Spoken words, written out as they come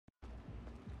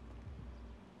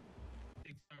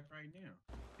right now.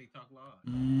 TikTok live.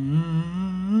 You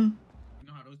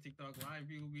know how those TikTok live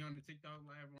people be on the TikTok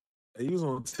live? Hey, you was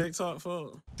on TikTok,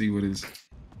 for? See what was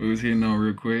hitting on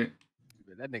real quick.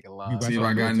 That nigga live. See if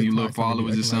I got any little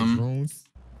followers or something.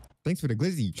 Thanks for the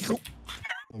glizzy. Hey,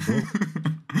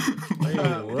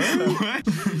 what?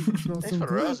 Thanks for the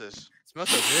roses. Smells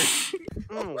so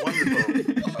good.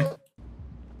 Wonderful.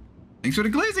 Thanks for the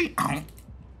glizzy. Oh.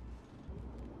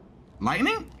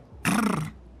 Lightning?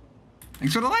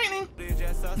 Thanks for the lightning.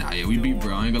 Nah, yeah, we beat,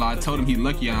 bro. I ain't gonna lie. I told him he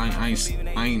lucky. I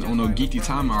ain't on no geeky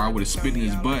timer. I would have spit in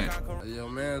his butt. Yo,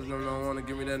 man, don't want to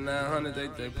give me that 900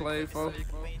 they play for.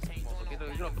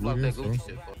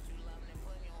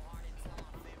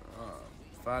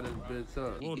 Fire this bitch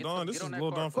up. Lil Don, this is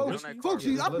Lil Don for Whiskey. Folks,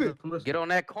 he's up here. Get on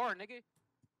that car, nigga.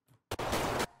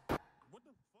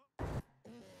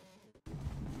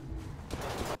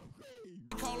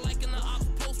 Call like in the ops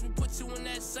post, we put you in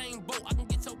that same boat. I can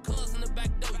get your cuz in the back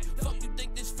door. Fuck you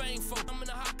think this fame for? I'm in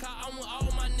a hot car, I want all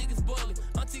my niggas bully.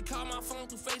 Auntie call my phone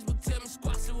through Facebook, tell me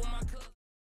squash it with my cuz.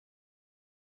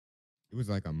 It was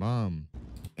like a mom.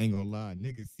 Ain't gonna lie,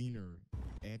 niggas seen her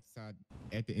at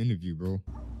the interview, bro.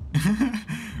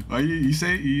 Oh, you ain't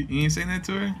saying that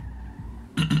to her?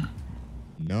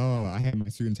 No, I had my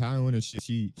suit and tie on and shit.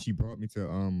 She brought me to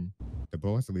the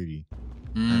boss lady.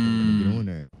 I didn't get on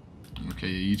that. Okay,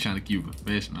 you trying to keep it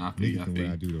professional. I feel. I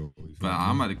do though. But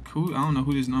I'm about to I don't know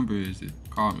who this number is that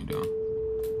called me though.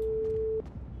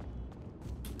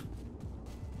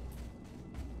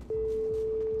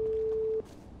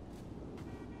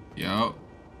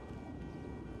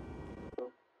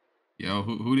 Yo,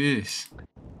 who this?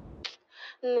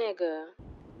 Nigga.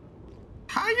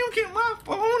 How you get my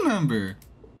phone number?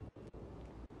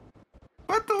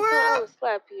 What the world? I will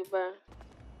slap you, bro.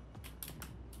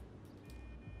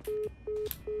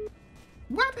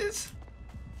 What is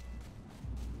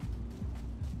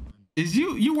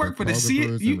you work for the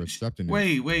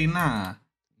wait, nah.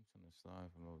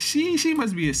 She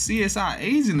must be a CSI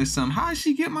agent or something. How did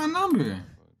she get my number?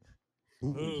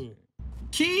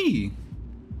 Key.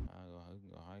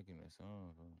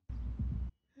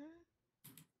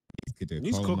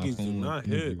 These cookies do not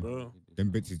hit, bro.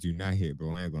 Them bitches do not hit,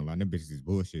 bro. I ain't gonna lie. Them bitches is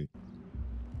bullshit.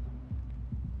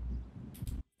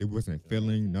 It wasn't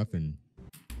filling, nothing.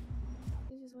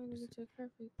 You just wanted to get your car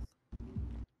fixed. You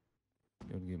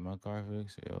want to get my car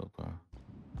fixed or your car?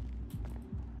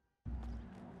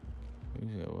 You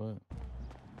said what?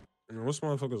 What's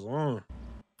motherfuckers on?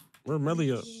 Where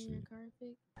Melly up?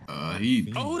 I think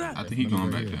he going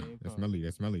back there. That's Melly,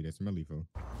 bro.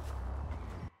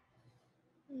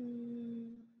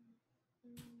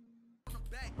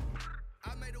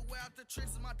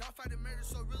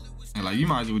 And like, you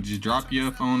might as well just drop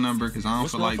your phone number because I don't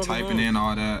feel like typing in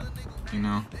all that, you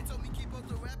know.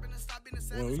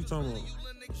 What are you talking about?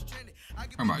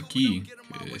 I'm about Key,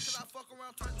 cause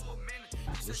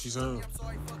what she saying?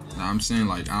 Nah, I'm saying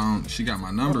like she got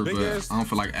my number, but I don't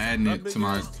feel like adding it to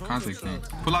my contact thing.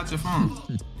 Pull out your phone.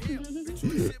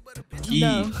 Key.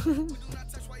 No.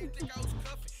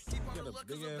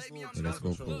 Let's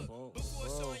go for it.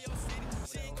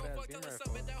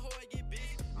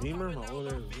 Beamer? My old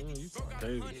ass Beamer? You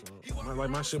crazy, son. Like,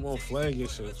 my shit won't flag your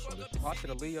shit. I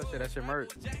should have leave your shit. That shit merch.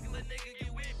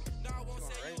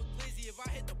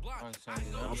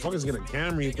 Motherfuckers get a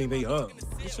camera, you think they up.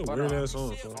 This shit weird ass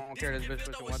on, son. I don't care. This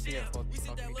bitch pushing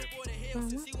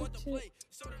 110.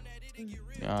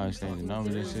 Y'all understand the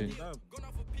number this shit?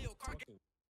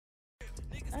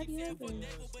 I do have it.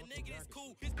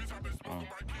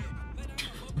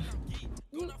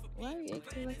 Why are you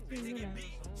acting like you know?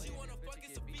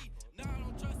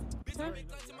 Huh?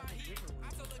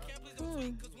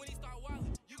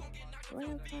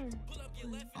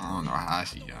 I don't know how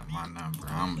she got my number.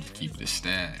 I'm gonna keep it a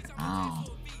stat.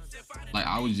 Like,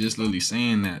 I was just literally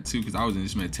saying that too, because I was in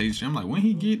this meditation. I'm like, when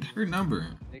he get her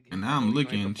number? And now I'm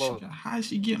looking, how did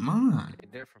she get mine?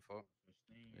 What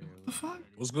the fuck?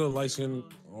 What's good, light skin,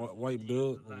 white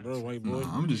build, white boy?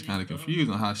 Nah, I'm just kind of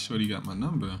confused on how shorty got my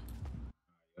number.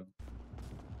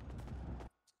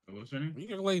 What's her name? You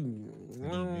can like,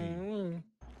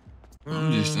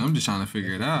 I'm just trying to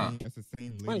figure it out.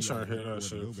 I ain't trying to hear that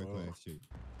shit.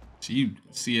 She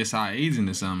CSI agent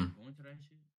or something.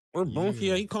 Where Bonky?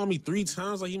 Yeah, he called me 3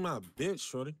 times like he my bitch,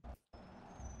 shorty.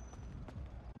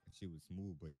 She was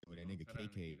smooth, but that nigga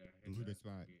KK blew the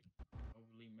spot.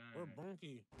 Where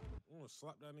Bonky? I'm gonna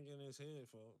slap that nigga in his head,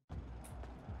 for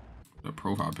The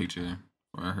profile picture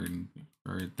for her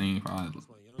thing. I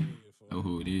know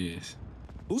who it is.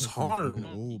 Who's hard? An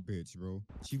old bitch, bro.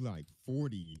 She like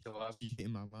 40. She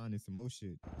hitting my line and some more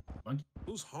shit.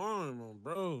 Who's harm,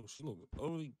 bro? She look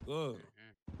overly good.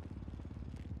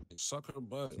 Suck her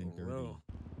butt, bro.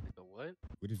 The what?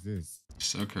 What is this?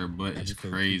 Suck her butt is Episode 2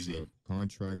 crazy. of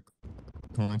Contact.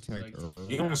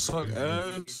 You don't suck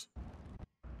ass.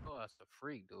 Oh, that's a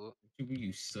freak, dude.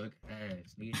 You suck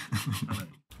ass, nigga.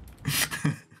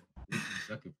 You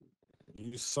suck it.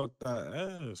 You suck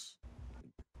that ass.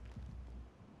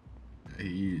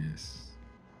 He is.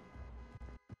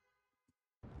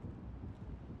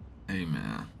 Hey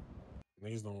man.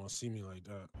 Niggas don't want to see me like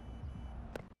that.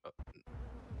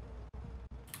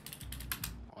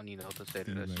 I don't even know what to say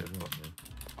to that shit, bro.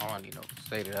 I don't even know what to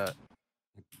say to that.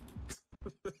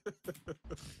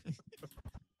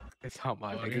 It's how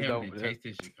my niggas over there. Taste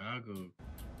in Chicago.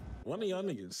 One of y'all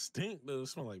niggas stink though. It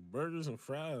smell like burgers and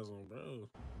fries on, bro.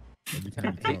 Every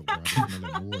time you talk, bro, I just smell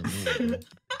it more and more.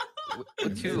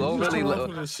 What you overly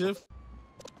for the shift?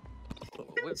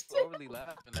 What you overly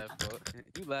laughing at, bro?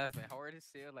 You laughing hard as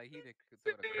hell like he done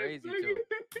throw the crazy joke.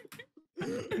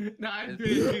 Nah, I did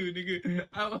too, nigga.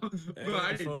 I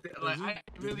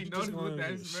really noticed what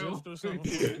that smell was.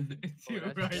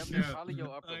 That's probably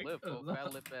your upper lip, bro.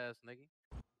 Fat lip ass nigga.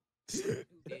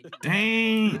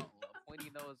 Dang.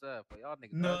 Pointy nose up, but y'all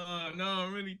niggas. No,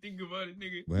 I'm really thinking about it,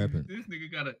 nigga. What happened? This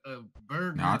nigga got a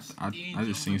burger. Nah, I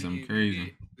just seen something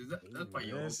crazy. That's why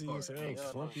your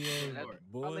funky ass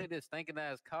boy. Probably this stinking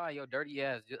ass car, your dirty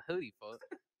ass hoodie, fuck.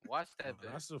 Watch that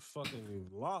bitch. That's the fucking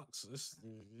locks.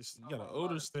 You got an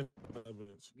odor stink.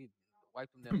 Wipe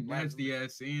them nasty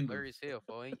ass sandals. Blurry as hell,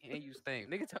 fool. And you stink.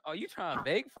 Nigga, are you trying to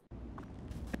beg?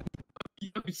 Yo,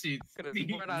 shit. Could've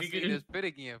sworn I seen this fit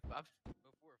again. Before,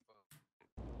 fuck.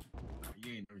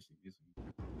 You ain't never seen this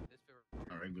one. This fit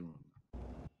A regular one.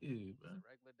 Yeah, bro.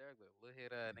 regular, little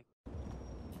head nigga.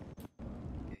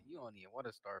 Yeah, you don't even want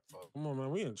to start, folks. Come on,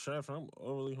 man. We in traffic. I'm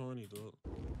overly horny, dude.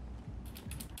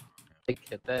 They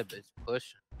kept that bitch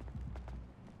pushing.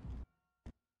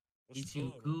 You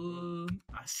too cool.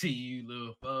 I see you,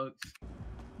 little folks.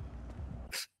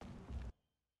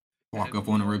 Walk up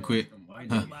on it real quick. Why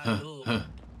niggas like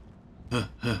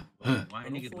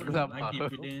it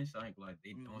for this? Like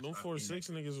they don't. No 4-6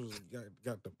 niggas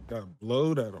got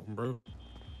blowed at them, bro.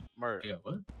 Murder. Yeah,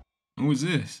 what? Who was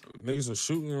this? Niggas are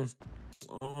shooting.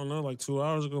 I don't know, like 2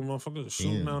 hours ago, motherfuckers was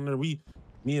shooting down there.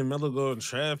 Me and Mello go in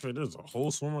traffic. There's a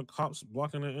whole swarm of cops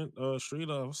blocking the street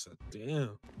off. I said,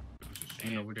 damn.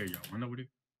 Ain't over there, y'all. Run over there.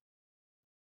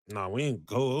 Nah, we ain't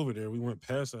go over there. We went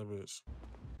past that bitch.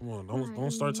 Come on,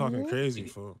 don't start talking crazy,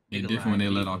 fuck. It's different when they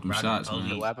let off them shots, man.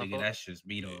 Nigga, that's just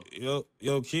me though.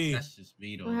 Yo, Key. That's just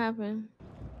me though. What happened?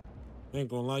 Ain't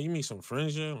gonna lie, you meet some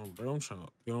friends yet? Bro, I'm trying to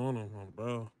get on them,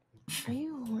 bro. Are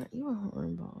you a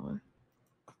hornball?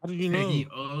 How do you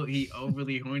know? He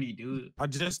overly horny, dude. I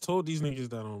just told these niggas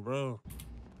that on, bro.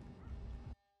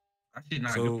 That shit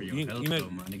not good for your health, though,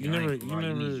 my nigga.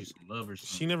 You need some love or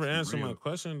something. She never answered my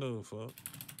question, though, fuck.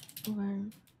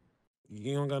 What?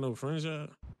 You don't got no friends yet?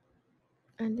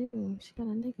 I do. She got a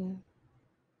nigga.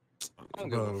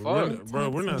 Bro,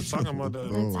 we're not talking about that.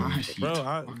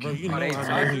 Bro, you know I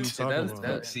know who you talking about.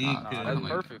 That's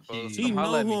perfect, folks. He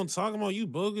know who I'm talking about. You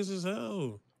bogus as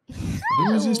hell.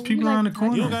 Who is this people around the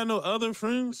corner? You don't got no other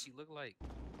friends? What she look like?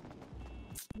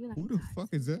 Who the fuck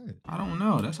is that? I don't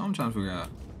know. That's what I'm trying to figure out.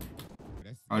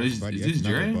 Oh, is this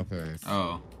Dre?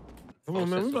 Oh. Come on,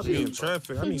 man. We about to be in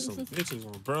traffic. I need some bitches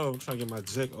on, bro. I'm trying to get my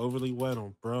dick overly wet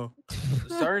on, bro.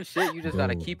 Certain shit you just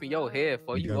gotta keep in your head,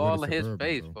 for you all in his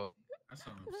face, for. That's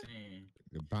what I'm saying.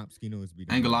 The Bopskinos be.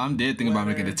 Ain't gonna lie, I'm dead thinking about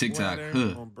making a TikTok.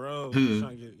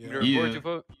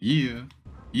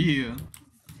 Yeah.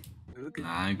 Nah,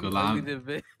 I ain't gonna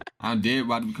lie. I'm dead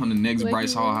about to become the next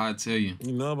Bryce Hall. I tell you.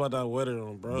 You know about that wetter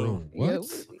on, bro. What?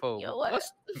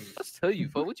 Let's tell you,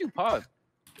 for what you pop.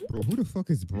 Bro, who the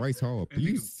fuck is Bryce Hall?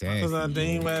 You sassy. Cause I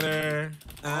dang better.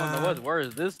 I don't know what's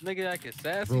worse. This nigga acting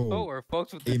sassy, bro, or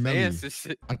folks with the dance and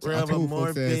shit. I told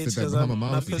folks that my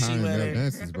mom be hiring male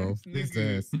dancers, bro. His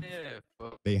ass. Yeah,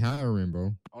 bro. They hiring,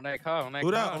 bro. On that car,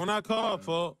 Who that? On that car,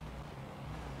 fuck.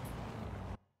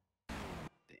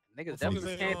 Niggas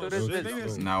definitely came through this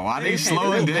bitch. Now, why they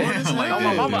slowing down like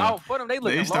that? Mama out for them. They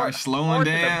looking They start slowing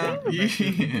down.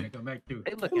 Yeah.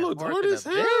 They looking hard as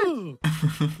hell.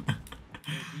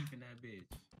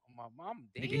 My mom,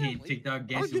 damn. Nigga hit TikTok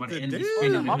guessing by the end of the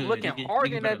screen. I'm looking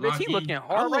hard in that bitch. He looking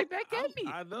hard right back at me.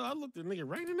 I know. I looked at nigga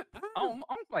right in the eye. I'm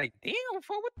like, damn,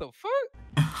 what the fuck?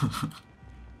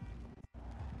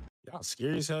 Y'all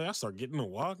scary as hell. Y'all start getting to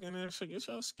walking and shit. Get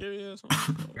y'all scary ass.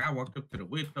 I walked up to the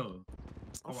whip though.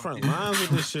 I'm front lines with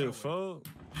this shit, folks.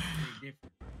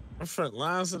 I'm front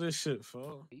lines of this shit,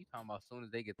 folks. You talking about as soon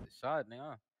as they get the shot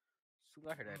now? Soon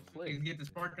as I heard that Let's click. get the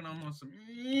sparking on some.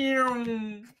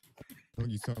 What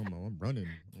you talking about? I'm running.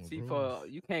 Oh, See bro. for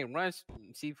you can't run.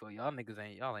 See for y'all niggas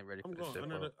ain't ready for I'm this going shit.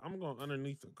 under the. I'm going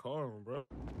underneath the car, bro.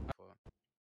 For.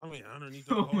 I mean, underneath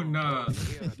the Oh car. nah,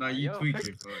 Yeah, nah, you yo.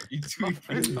 tweaking, fuck. You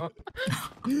tweaking. Oh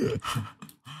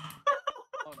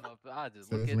no, I just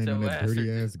So look it's at laying on your that ass. dirty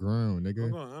and ass just- ground, I'm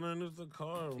nigga. going underneath the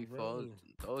car, See bro.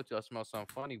 for told y'all smell something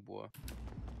funny, boy.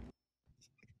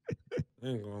 I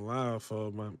ain't gonna lie,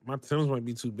 for my Timbs might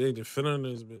be too big to fit on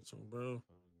this bitch, bro.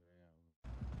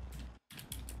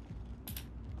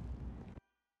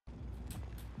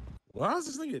 Why is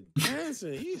this nigga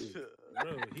dancing?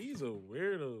 He's a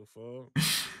weirdo, fuck.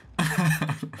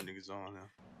 That nigga's on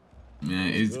now.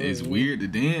 Man, it's weird to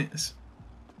dance.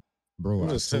 Bro, I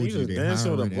just told saying, you you they just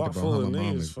dancing with a hiring at the block full of Bahama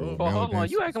niggas, Mamas, bro. fuck. Oh, Male hold on,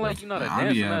 you dancers, acting bro. like you not a Nah, I be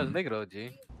dancing ass having- nigga though, G.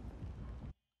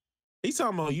 He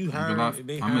talking about you I'm hiring,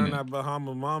 they in hiring it. that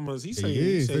Bahama Mamas. He He say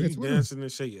is. you Look at Twitter. dancing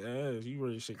and shake your ass. You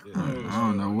ready to shake your ass. I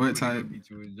don't know what type.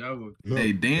 Look,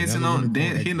 Hey, dancing now on looking for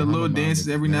hitting the ex-Bahama little dances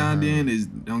Mamas every now now and then hiring. is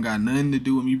don't got nothing to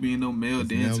do with me being no male It's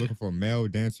now dancer. looking for male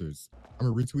dancers. I'm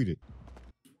gonna retweet it.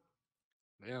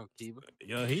 Damn, Kiba.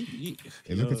 Yo, he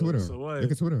Hey, look at Twitter. So what?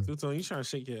 Look at Twitter. Two-Tone, you trying to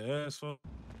shake your ass, fuck?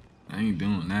 I ain't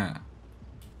doing that.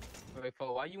 Wait,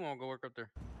 for why you wanna go work up there?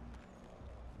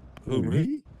 Who,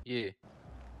 me? Yeah.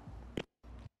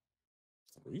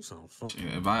 You sound fun. Yeah,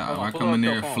 if Hold I on, come in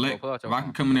there and phone, flex, pull out if your I phone.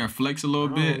 can come in there and flex a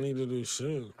little I bit, don't need to do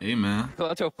shit. hey man. Pull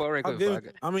out your phone right I'll quick.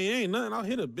 give, I mean, ain't nothing. I'll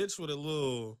hit a bitch with a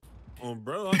little,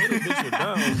 bro. I'll hit a bitch with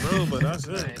that, bro. But that's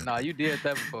it. Nah, you did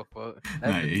that before, fuck.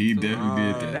 Nah, he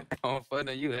definitely did that. On fun,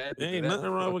 you had to There do ain't that nothing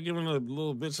wrong before. with giving a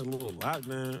little bitch a little lap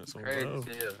dance, Crazy bro.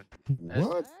 as hell.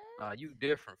 What? Nah, you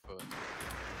different, fuck.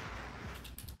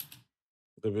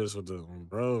 The bitch with the,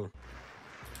 bro.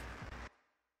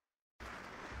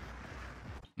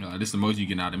 No, this is the most you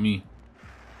get out of me.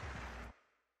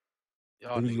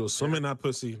 Y'all Then you go niggas swim in that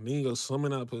pussy. Then you go swim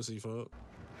in that pussy, fuck.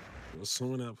 Go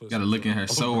swim in that pussy. You gotta look in her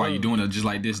soul while you doing it just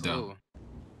like this though.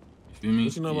 You feel me?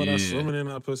 What you know about that swimming in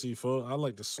that pussy, fuck? I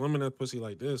like to swim in that pussy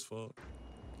like this, fuck.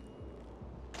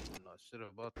 No shit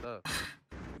about that.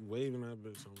 You waving that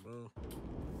bitch, bro.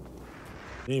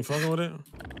 You ain't fucking with it?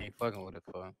 I ain't fucking with it,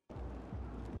 fuck.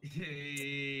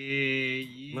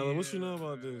 Yeah. Mello, what you know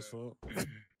about this, fuck?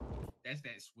 That's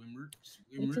that swimmer.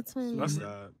 It's a twin. That's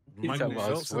that He Michael talking about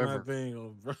Phelps in that swimmer.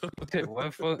 thing, bro.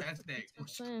 What fuck? That's that.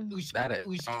 It's a twin. That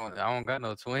is. I don't got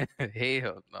no twin.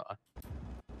 Hell no.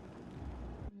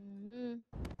 Mhm.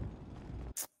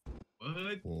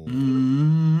 What? Whoa.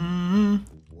 Mm-hmm.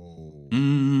 Whoa.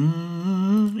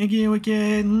 Mm-hmm.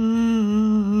 Wicked.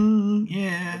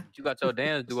 Yeah. You got your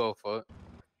dance duo, fuck.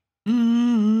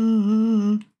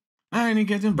 Mm-hmm. I ain't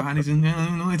catching bodies and I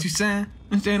don't know what you saying.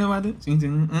 I'm saying about it. See,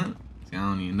 I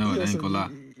don't even know it. I ain't gonna lie.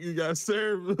 You got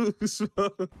served loose,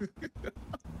 fuck.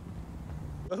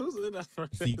 Who's in that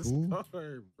first Seafood?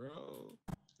 car, bro?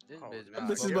 This Oh, bitch, nah, man,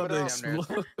 This is give about it to up.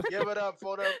 explode. Give it up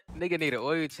for them. nigga need an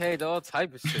oil change, all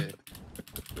type of shit.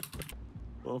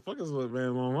 Motherfuckers,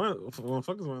 man,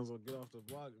 motherfuckers might as well get off the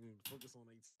block and focus on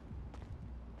eight.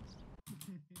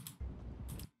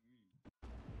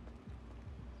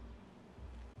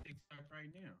 TikTok right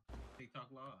now. TikTok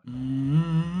live.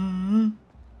 Mm-hmm.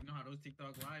 You know how those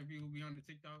TikTok live people be on the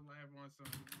TikTok live on some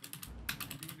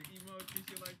doing the emoji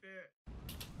shit like that.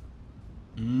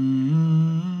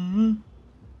 Mm-hmm.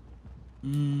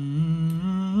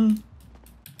 Mm-hmm.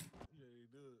 Yeah, you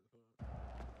do it.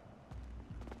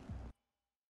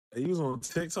 Hey, you was on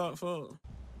TikTok, fuck?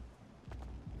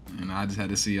 And I just had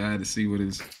to see. I had to see what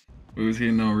was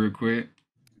hitting on real quick.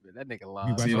 That nigga You live.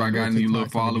 about See if to I go got any little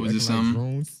TikTok, somebody followers or acting like something.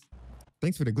 drones.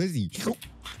 Thanks for the glizzy.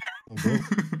 Oh, bro.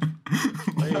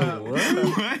 Hey, what?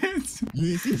 What?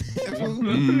 You ain't see that, bro?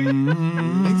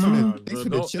 Mm-hmm. Thanks for Nah, the, bro, thanks for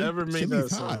the don't chili. ever make Chili's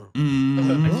that hot. sound.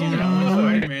 Mm-hmm. I seen that one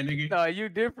story, man, nigga. Nah, you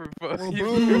different, fuck. Oh, You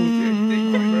bro.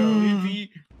 different, bro.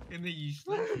 And then you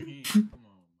slap your hand. Come on.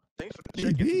 Thanks for the Hey,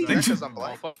 chicken. B. That's because I'm Oh,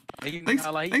 black. fuck. Nigga, Thanks- nah,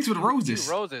 like, thanks for the you roses.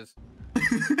 roses.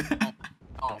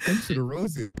 Oh, Thanks for the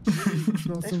roses. Smells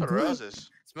Thanks so for the good. roses.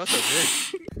 smells so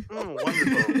good.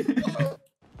 Wonderful.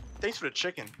 Thanks for the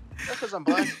chicken. That's because I'm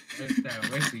black. That's that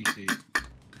Wesley shit.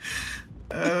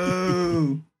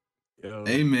 Oh. Yo,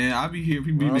 Hey man, I be here.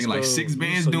 People be making like Roscoe, 6 you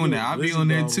bands say doing you that. a I be glizzy on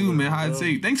there dog too, with man. it, Hot bro.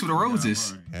 take. Thanks for the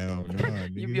roses. Hell nah,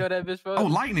 nigga. You be on that bitch, fuck. Oh,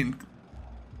 lightning.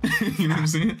 You know what I'm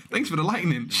saying? Thanks for the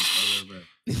lightning.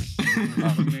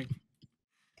 I'm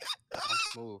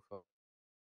smooth, fuck.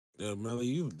 Yeah, Melly,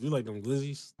 you like them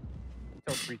glizzies? Get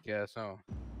your freak ass on.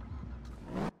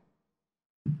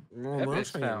 No, That man, I'm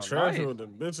bitch trying to sound trash nice. with the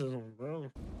bitches on,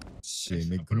 bro. Shit, I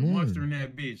nigga, put a come monster on. in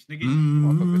that bitch, nigga.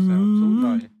 Motherfucker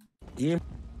sound too nice.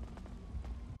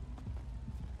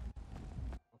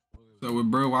 So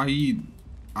with bro, why he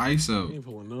ISO? He ain't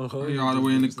pulling no Why hoes. you all the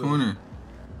way in the corner?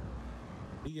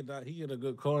 He get a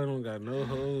good car and don't got no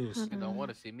hoes. You don't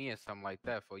want to see me in something like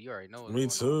that, for you already know what's Me going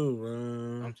too,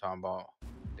 on. man. I'm talking about.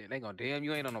 They gonna damn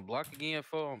you ain't on the block again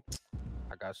for.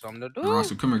 I got something to do.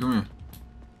 Russell, come here.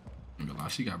 I'm gonna lie,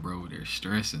 she got bro over there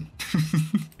stressing.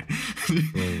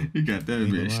 You got that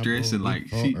bitch stressing like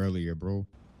she earlier, bro.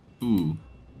 Ooh.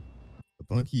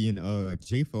 Bunky and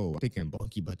J-Fo, I'm thinking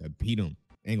Bunky about to beat him.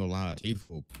 Ain't gonna lie,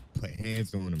 J-Fo put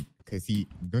hands on him. Cause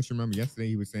don't you remember yesterday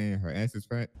he was saying her ass is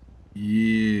fat?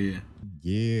 Yeah.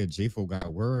 Yeah, J-Fo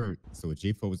got word. So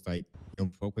J-Fo was like,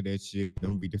 don't fuck with that shit.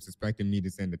 Don't be disrespecting me,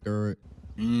 this and the third.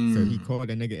 So he called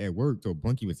that nigga at work. So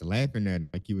Bunky was laughing at him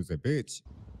like he was a bitch.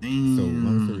 So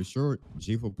long story short,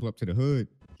 J-Fo pull up to the hood.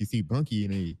 He see Bunky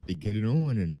and they get it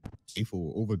on and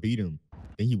J-Fo overbeat him.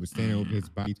 Then he was standing over his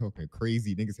body talking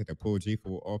crazy. Niggas had to pull J-Fo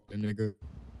off the nigga.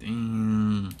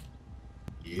 Damn.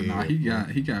 Yeah, nah,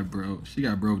 he got bro. She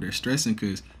got bro over there stressing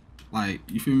cause like,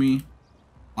 you feel me?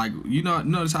 Like, you know,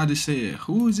 notice I just said,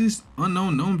 who is this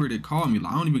unknown number that called me?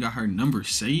 Like, I don't even got her number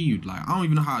saved. Like, I don't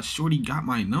even know how Shorty got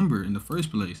my number in the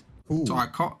first place. Who? So I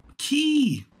call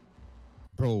Key.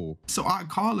 Bro. So I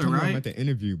call her, right? At the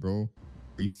interview, bro.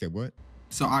 You said what?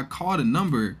 So I called a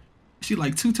number. She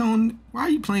like, two-tone, why are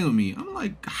you playing with me? I'm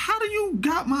like, how do you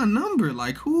got my number?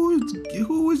 Like, who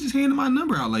was just handing my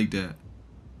number out like that?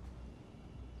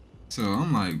 So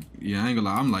I'm like, yeah, I ain't gonna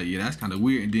lie. I'm like, yeah, that's kind of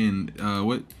weird. And then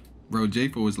what? Bro,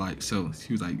 J-Fo was like, so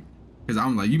she was like, cause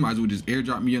I'm like, you might as well just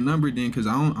airdrop me your number then, cause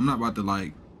I'm not about to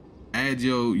like add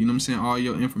your, you know what I'm saying, all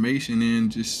your information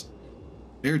and just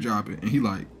airdrop it. And he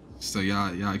like, so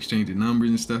y'all exchanging numbers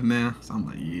and stuff now. So I'm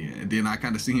like, yeah. And then I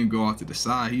kind of see him go off to the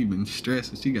side. He been stressed.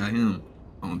 So she got him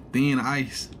on thin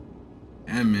ice.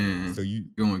 That man, so you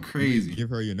going crazy. You give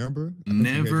her your number?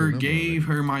 Never gave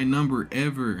her my number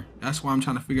ever. That's why I'm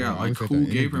trying to figure out like who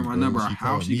gave her my number or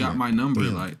how she got my number.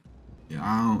 Like, yeah,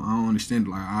 I don't understand.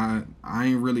 Like, I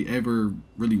ain't really ever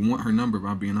really want her number, if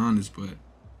I'm being honest. But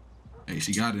hey,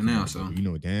 she got it now. So you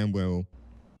know damn well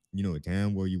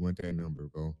you want that number,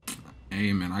 bro.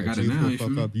 Hey man, I got it now.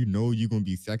 Fuck up, you know you gonna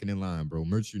be second in line, bro.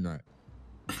 Merch you not.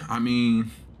 I mean,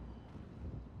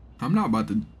 I'm not about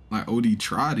to like OD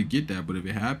try to get that, but if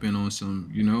it happened on some,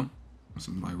 you know,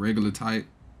 some like regular type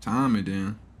time, and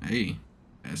then hey,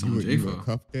 that's on J-Fo. You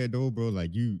cuff that though, bro?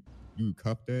 Like you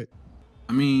cuff that?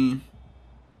 I mean,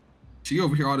 she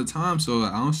over here all the time, so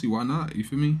I don't see why not. You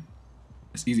feel me?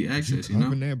 It's easy access, you know.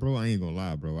 Cuffing that, bro? I ain't gonna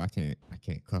lie, bro. I can't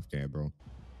cuff that, bro.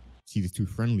 She just too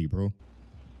friendly, bro.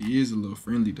 He is a little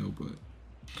friendly though, but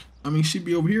I mean, she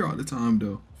be over here all the time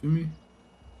though. Feel me?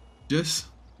 Just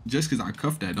because I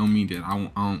cuff that don't mean that I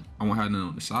won't have nothing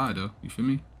on the side though. You feel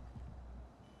me?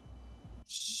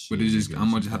 Shit, but it's just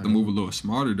I'm gonna just have to move a little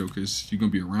smarter though, cause you're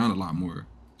gonna be around a lot more.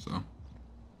 So. What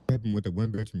happened with the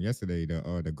one bitch from yesterday?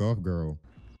 The golf girl.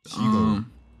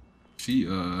 She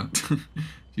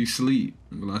sleep.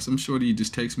 Like some shorty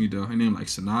just text me though. Her name like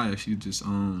Sanaya. She just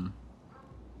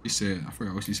she said, I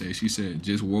forgot what she said. She said,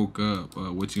 just woke up,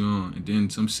 what you on? And then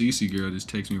some CC girl just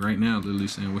text me right now, literally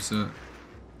saying, what's up?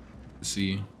 Let's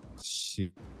see.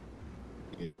 Shit.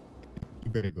 You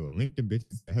better go link the bitches.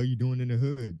 What the hell you doing in the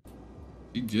hood?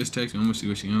 She just texted me. I'm gonna see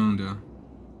what she on though.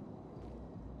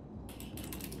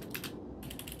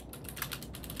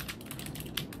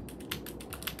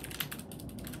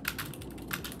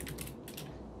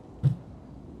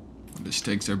 I just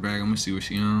text her back. I'm gonna see what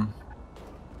she on.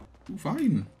 Who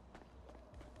fighting?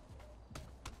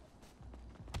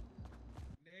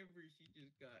 Never, she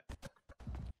just got.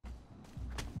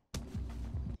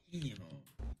 Damn,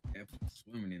 that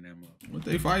swimming in that mug. What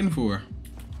they fighting for?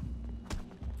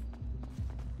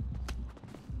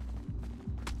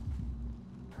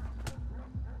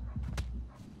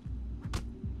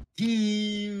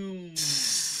 Damn.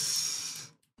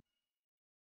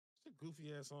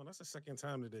 Goofy ass on. That's the second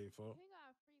time today, folks.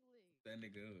 That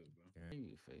nigga up, bro.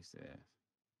 You face ass.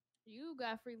 You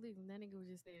got free leave, and that nigga was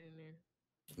just standing there.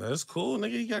 That's cool,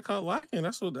 nigga. He got caught locking.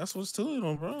 That's what's to it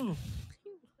on, bro.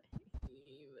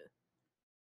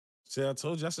 See, I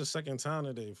told you that's the second time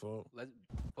today, folks.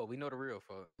 But we know the real,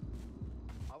 fuck.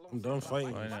 I'm done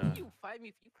fighting. Why do you fight me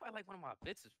if you fight like one of my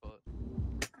bitches, fuck?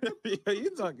 Yeah, you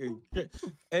talking.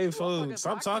 Hey, folks,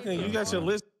 stop talking. You got your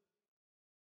list.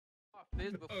 He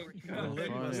All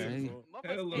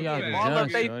out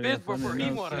of they fist before he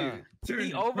wanna.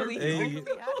 He overly happy.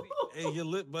 Hey, your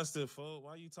lip busted, folks.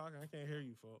 Why you talking? I can't hear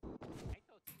you, folks.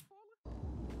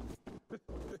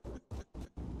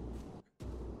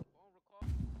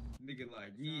 Nigga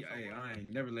like me, I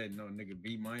ain't never let no nigga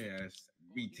beat my ass.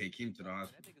 We take him to the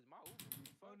hospital.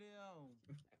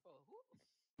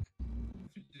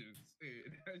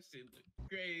 That shit look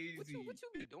crazy. What you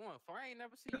be doing? For I ain't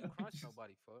never seen you crunch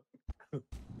nobody. Fuck.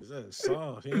 Is that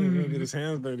soft? He ain't gonna get his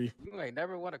hands dirty. You ain't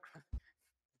never want to crunch.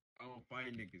 I don't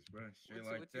fight niggas, bro. Straight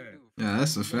like you that. do? Yeah,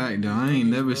 that's a fact, though. I ain't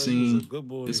never seen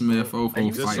this man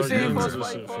Fofo fight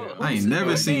ever. I ain't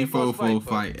never seen Fofo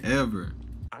fight ever.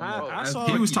 I saw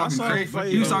he was talking crazy.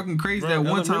 He was talking crazy that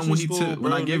one time when he took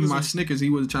when I gave him my Snickers,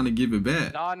 he wasn't trying to give it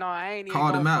back. No, I ain't even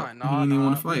called him out. No, he didn't even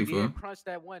want to fight, we bro. did crunch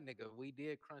that one nigga. We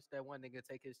did crunch that one nigga.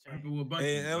 Take his chain.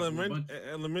 Hey,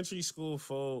 elementary school,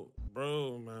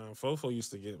 bro, man, Fofo used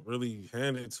to get really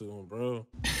handed to him, bro.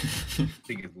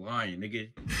 Niggas lying, nigga.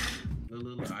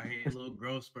 I had a little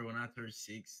growth spurt when I turned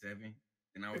 6, 7,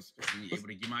 and I was able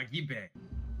to get my gi back.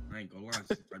 I ain't gonna lie.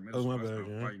 Oh, my bad,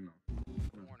 man. I ain't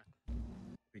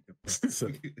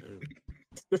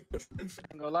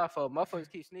gonna lie, folks. Motherfuckers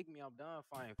keep sneaking me. I'm done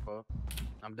fighting, folks.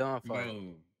 I'm done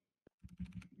fighting.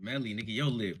 Melly, nigga, your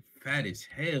lip fat as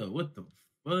hell. What the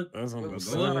fuck? That's what I'm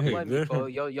saying.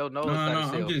 Yo, nose no,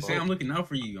 I'm just saying, I'm looking out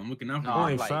for you. I'm looking out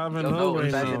for you. Like 5-0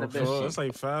 right now, it's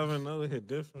like 5-0. Hit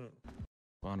different.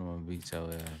 One of them beat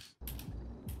your ass.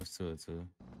 What's 2-2?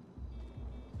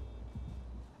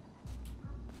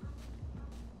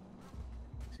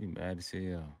 She mad as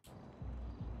hell.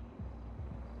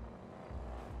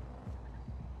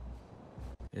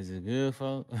 Is it good,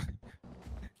 folks?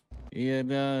 Yeah,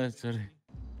 no, sorry.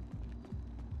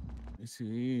 It's too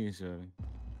easy, sorry.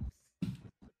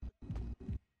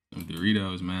 Them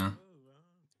Doritos, man.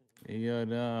 Yeah,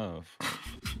 no. Look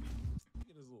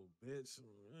at this little bitch.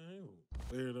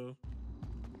 Weirdo.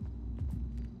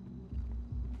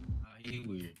 He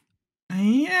weird.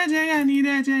 Yeah, Jay, I need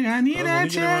that, Jay. I need that,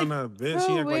 Jay. Around that bitch,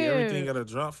 he act like everything got a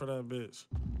drop for that bitch.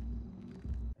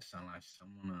 That sound like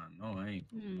someone I know. I ain't.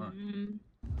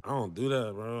 I don't do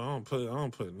that, bro. I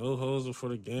don't put no hoes before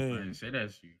the game. I didn't say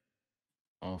that's you.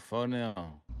 On phone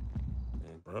now.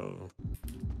 Bro.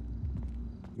 You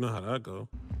know how that go.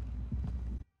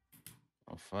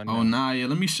 Oh, nah, yeah.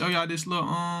 Let me show y'all this little,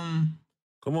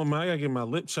 Come on, man. I gotta get my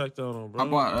lip checked out on, bro.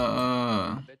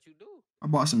 I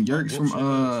bought some yerks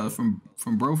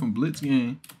from bro from Blitz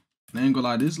Gang. I ain't gonna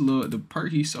lie, the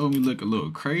perk he sold me look a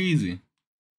little crazy.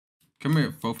 Come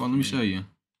here, Fofo, let me show you.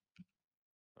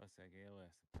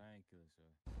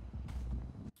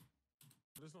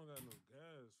 This don't got no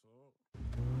gas, so.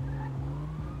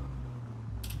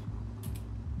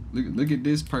 Look at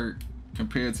this perk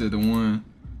compared to the one.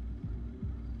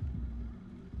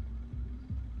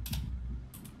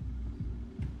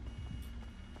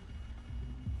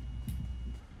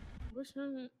 What's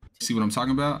wrong? See what I'm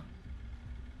talking about?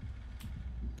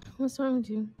 What's wrong with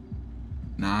you?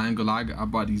 Nah, I ain't gonna lie. I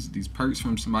bought these perks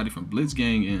from somebody from Blitz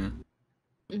Gang, and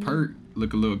the perk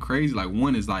look a little crazy. Like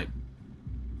one is like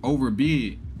over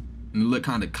big, and it look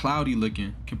kind of cloudy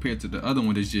looking compared to the other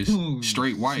one that's just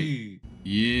straight white. Shit.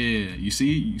 Yeah, you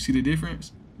see the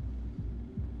difference?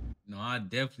 No, I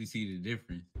definitely see the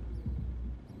difference.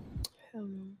 Hell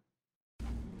no.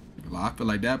 I feel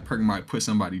like that perk might put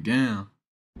somebody down.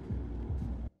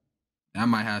 That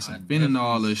might have some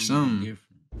fentanyl or something.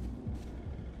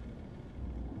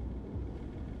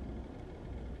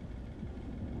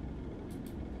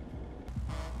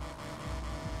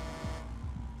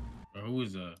 Who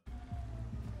is that?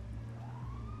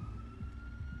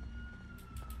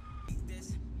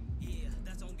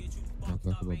 I'll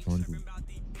talk about bundle.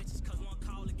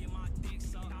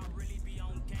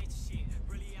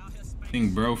 I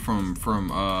think bro from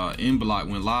N Block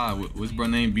went live. What's bro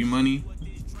name? B Money.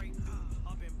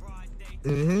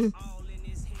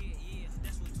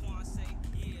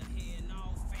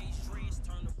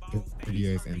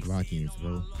 Pretty ass and blocking,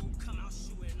 bro.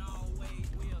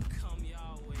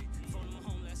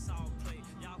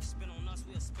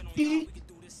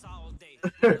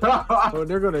 Oh,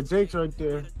 they're gonna Jake's right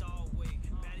there.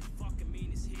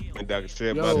 And Dr.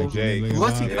 Strip about Jake.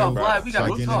 What's he got live? We got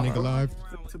getting that nigga live.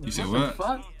 You said what?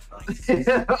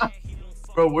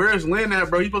 Bro, where's Lynn at,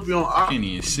 bro? You supposed to be on. I can't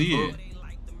even see it.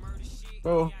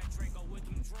 Bro,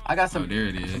 I got some. Oh, there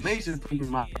it is. Information for you,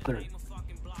 my brother.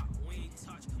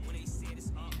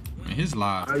 Man, his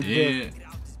live dead.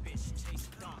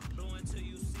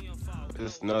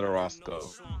 This is another Roscoe.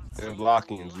 And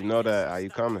blockings, you know that. Are you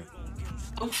coming?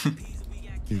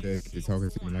 He's talking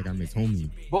to me like I'm his homie.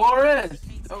 Boris!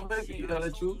 Oh, baby, you gotta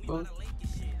let you.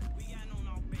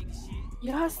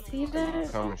 Y'all see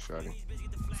that? Coming, shorty.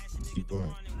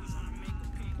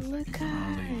 Look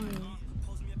at him.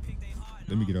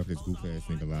 Let me get off this goof ass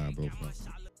nigga live, bro.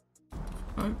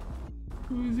 Fuck.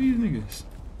 Who is these niggas?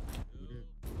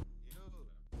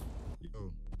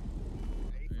 Yo.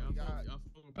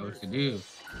 What's the deal?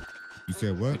 You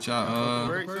said what?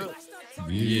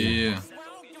 Yeah.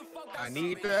 I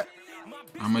need that.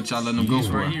 How much y'all letting them go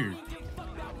for? Right here.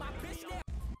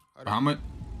 How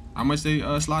much they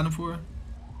sliding for?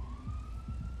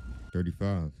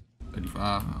 35.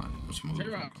 35. Smooth.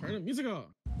 Turn the music off.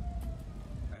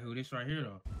 Who this right here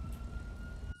though?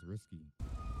 It's risky.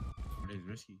 It is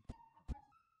risky.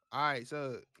 All right,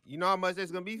 so you know how much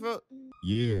that's gonna be for?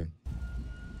 Yeah.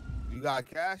 You got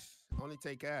cash? Only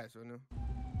take cash, or no?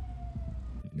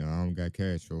 No, I don't got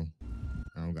cash, bro.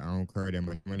 I don't carry that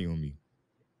much money on me.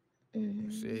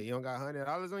 Shit, you don't got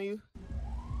 $100 on you?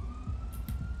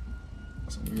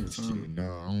 That's a weird time. Shit,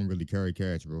 no, I don't really carry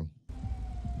cash, bro.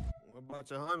 What about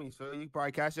your homies? So you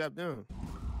probably cash up them.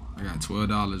 I got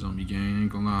 $12 on me, gang.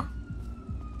 Ain't gonna lie.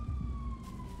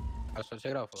 I should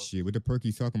check it out, folks. Shit, what the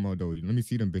perky talking about, though? Let me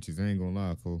see them bitches. I ain't gonna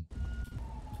lie, fool.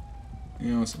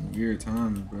 You know, some weird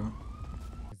timing, bro.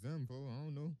 It's them, fool. I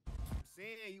don't know. I'm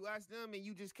saying you ask them and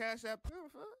you just cash up them,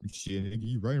 fuck. Shit, nigga,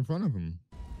 you right in front of them.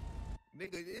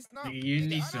 Nigga, it's not. Nigga, you nigga,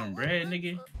 need I some don't bread, want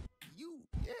nigga.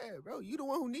 Yeah, bro. You the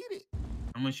one who need it.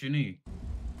 How much you need?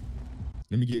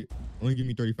 Let me get, only give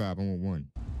me 35. I want one.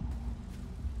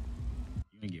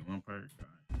 You can get one per.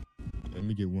 Let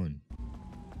me get one.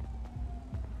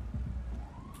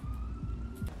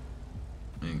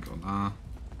 I ain't gonna lie.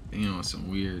 They on some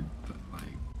weird, like.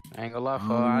 I ain't gonna lie, I'm for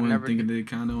the I one never thinking they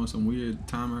kind of on some weird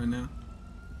time right now.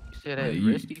 You said that Like,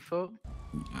 risky, folk.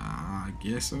 I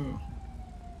guess so.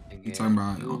 You Again, talking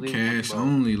about you leave cash them, bro.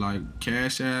 only, like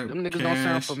cash app. Them niggas cash. don't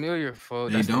sound familiar,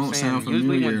 folk. They That's what I'm don't saying. sound Usually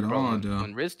familiar when, at bro, all, when, though.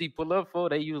 when risky pull up, folk,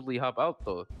 they usually hop out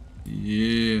though.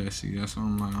 Yeah, see, that's what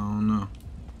I'm like. I don't know.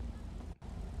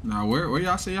 Now, where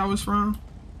y'all say y'all was from?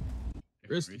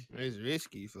 Risky. It's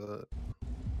risky, fuck.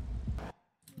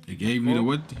 They gave you the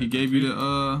what? He gave you the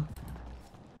Hold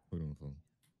on, fool.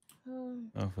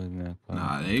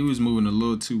 Nah, they was moving a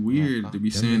little too weird to be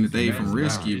saying that they from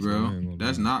risky, bro.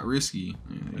 That's not risky.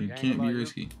 It can't be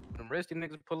risky. Them risky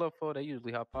niggas pull up, folk, they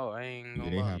usually hop out. I ain't Yeah, gonna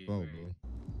they lie. hop out, bro.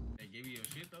 They give you your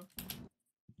shit though.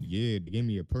 Yeah, they gave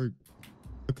me a perk.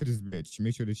 Look at this bitch.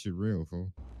 Make sure this shit real,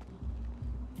 fool.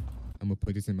 I'm gonna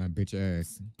put this in my bitch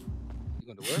ass. You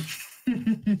gonna do what?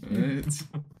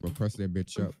 We'll press that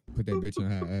bitch up. Put that bitch in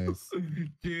her ass.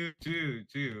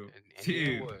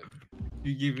 Chill.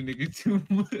 You giving niggas too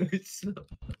much sauce.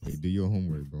 Hey, do your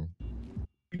homework, bro.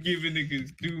 You giving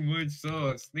niggas too much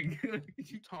sauce, nigga.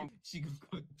 You talking? She gonna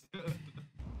go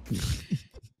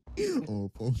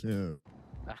Oh, fuck yeah.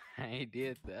 I ain't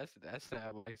did that. That's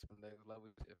like some next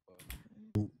level shit, folk.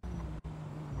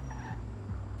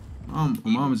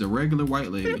 Mom is a regular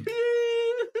white lady.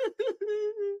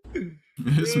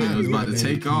 This man was about to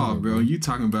take off, bro. You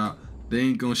talking about they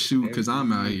ain't gonna shoot because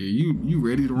I'm out here. You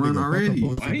ready to run already?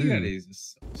 Why he got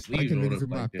his sleeves rolled up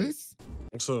like that?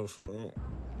 What's up, bro?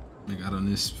 I got on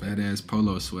this fat ass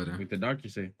polo sweater. What the doctor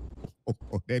say?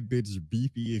 Oh, that bitch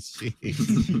beefy as shit.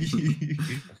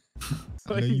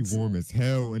 I know you warm as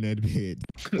hell in that bed.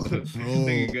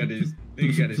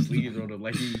 Nigga got his sleeves rolled up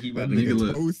like he about to Nigga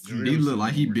get he look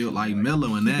like he built like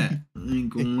Mello in that. I ain't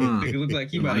gonna lie. Nigga look like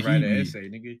he about to write an essay,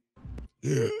 nigga.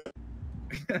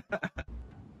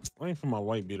 I ain't for my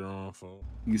white beater on, folks.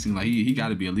 You seem like he got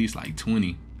to be at least like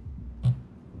 20.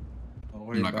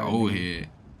 Like an old head.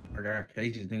 I got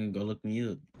cases, nigga. Go look me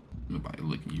up. Nobody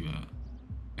looking you up.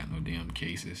 Got no damn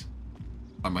cases.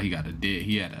 Talking about he got a dead.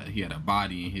 He had a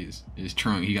body in his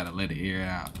trunk. He got to let the air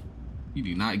out. You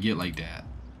do not get like that.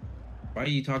 Why are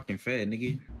you talking fat,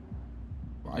 nigga?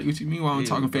 Why? What you mean? Why I'm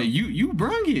talking fat? You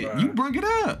brung it. Bruh. You brung it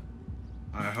up.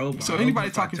 I hope. So I hope anybody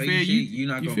if I talking tell fair, you're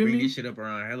not gonna feel bring me? this shit up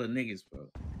around hella niggas, bro.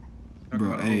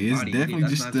 Bro, hey, it's definitely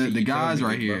just the guys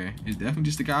right here. It's definitely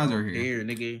just the guys right here. Here,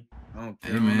 nigga. I don't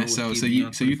care. Hey man, so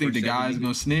you think the guys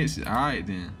gonna snitch? All right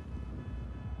then.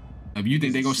 If you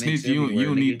think they gonna snitch, you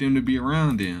don't need them to be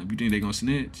around then. If you think they gonna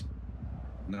snitch,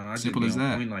 no, I simple just as be on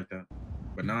that. point like that.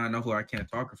 But now I know who I can't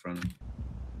talk in front of.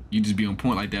 You just be on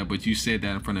point like that, but you said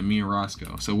that in front of me and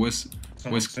Roscoe. So what's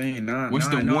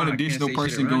the one additional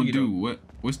person gonna do?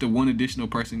 What's the one additional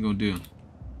person gonna do?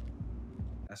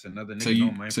 That's another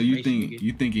nigga. So you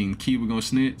thinking Kiba gonna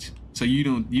snitch? So you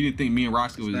didn't think me and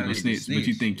Roscoe was gonna snitch, but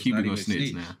you think Kiba gonna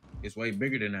snitch now? It's way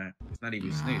bigger than that. It's not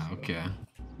even snitch. Bro. Okay.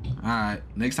 All right.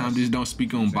 Next time, just don't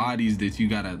speak on bodies that you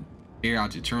gotta air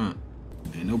out your trunk.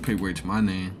 And no paperwork to my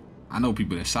name. I know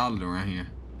people that's solid around here.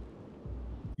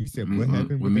 You said what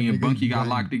happened when me and Bunky got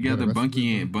locked together?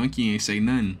 Bunky ain't say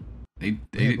nothing.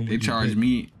 They charged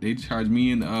me. They charged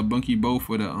me and Bunky both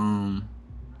for the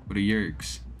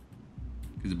yerks.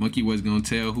 Cause Bunky wasn't gonna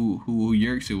tell who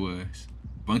yerks it was.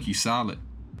 Bunky solid.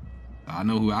 I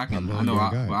know who I can. I know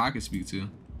who I can speak to.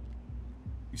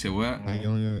 You said what?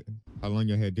 How long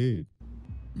your head did?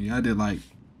 Yeah, I did like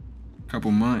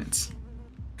couple months.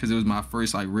 Cause it was my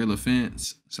first like real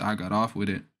offense. So I got off with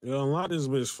it. Yo, a lot of this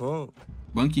bitch fault.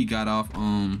 Bunky got off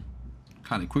kind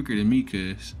of quicker than me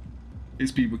cause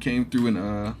his people came through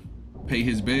and paid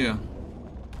his bail.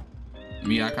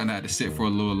 Me, I kinda had to sit for a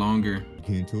little longer.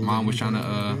 Mom was trying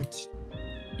to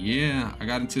yeah, I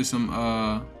got into some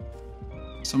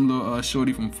little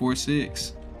shorty from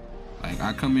 4-6. Like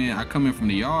I come in from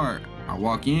the yard, I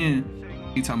walk in,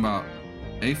 he talking about,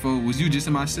 hey fo, was you just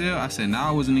in my cell? I said, nah,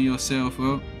 I wasn't in your cell,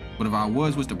 fo. But if I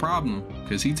was, what's the problem?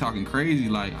 Cause he talking crazy,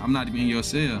 like I'm not even in your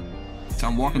cell. So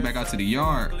I'm walking back out to the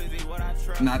yard,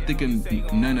 not thinking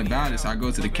nothing about it. So I go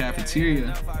to the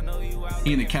cafeteria.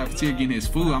 He in the cafeteria getting his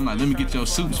food. I'm like, let me get your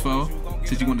suits, fo.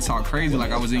 Since you want to talk crazy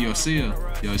like I was in your cell.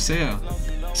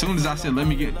 Soon as I said, let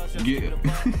me get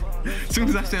soon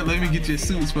as I said, let me get your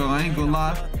suits, fo, I ain't gonna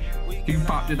lie. He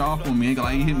popped it off on me. Ain't gonna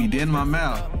lie, he hit me dead in my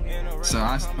mouth. So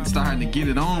I started to get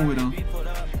it on with him.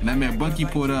 And that man Bunky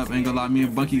pulled up. Ain't gonna lie, me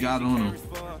and Bunky got on him.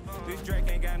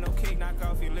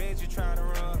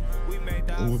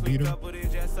 Oh, we beat him?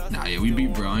 Nah, yeah, we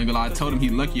beat bro. I ain't gonna lie, I told him he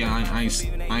lucky I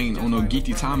ain't on no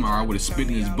geeky timer or I would've spit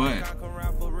in his butt.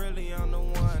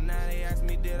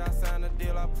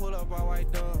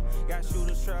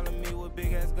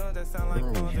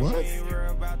 Bro, what?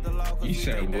 You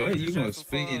said what? You gonna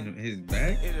spit in his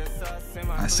back?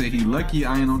 I said he lucky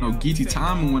I ain't on no geeky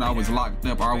timing when I was locked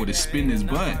up or I would've spit in his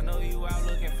butt.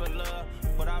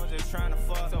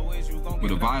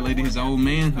 Would've violated his old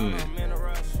manhood.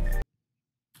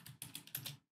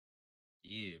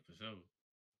 Yeah, for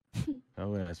sure.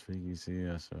 Oh, that's freaky. See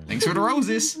us. Thanks for the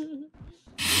roses.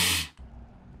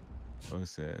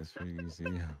 What's that? Freaky. See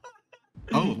ya.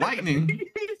 Oh, lightning.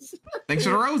 Thanks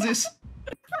for the roses.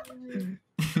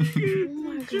 Oh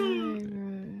my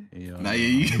god. Nah,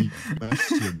 yeah, That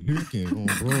shit looking on,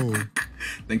 bro.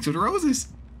 Thanks for the roses.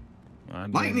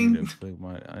 Lightning.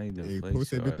 I need to Hey, flick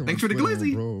post that short. look Thanks for the on,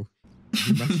 glizzy. bro.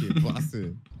 Get my shit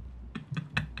busted.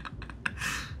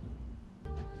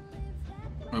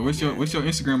 Right, what's your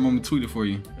Instagram? I'm gonna tweet it for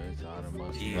you.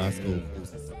 Let's go.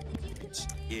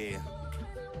 Yeah.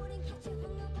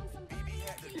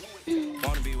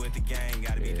 Wanna be with the gang,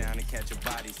 gotta be down to catch a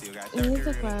body. Still got 30 in the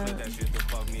clip, that shit to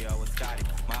fuck me up with Scotty.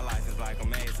 My life is like a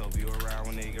maze, hope you around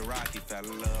when nigga Rocky. Fell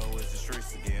in love with the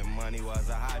streets, getting money was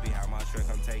a hobby. How my trick,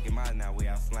 I'm taking mine, now we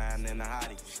out sliding in the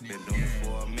hottie. Been doing it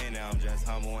for a minute, I'm just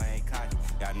humble, I ain't cocky.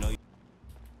 Gotta know you.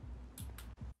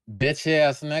 Bitch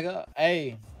ass nigga.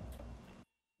 Hey,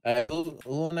 who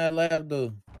on that lab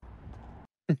do?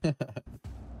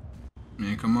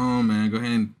 Man, come on, man. Go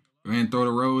ahead and throw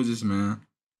the roses, man.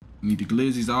 You need the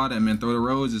glizzies, all that, man. Throw the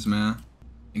roses, man.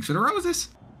 Thanks for the roses.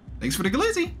 Thanks for the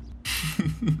glizzy.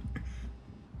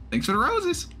 Thanks for the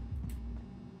roses.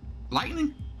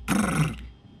 Lightning.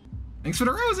 Thanks for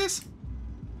the roses.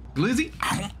 Glizzy.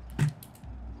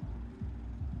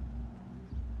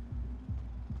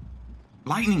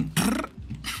 Lightning.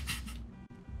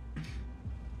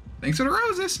 Thanks for the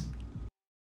roses.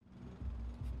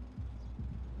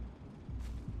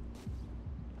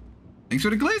 Thanks for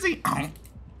the glizzy.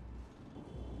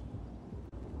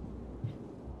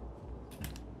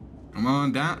 Come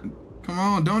on, down. Come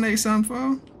on, donate something,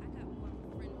 fo.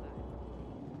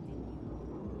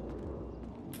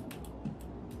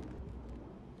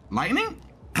 Lightning?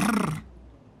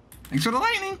 Thanks for the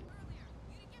lightning.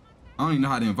 I don't even know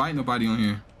how to invite nobody on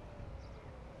here.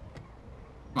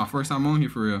 My first time on here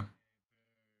for real.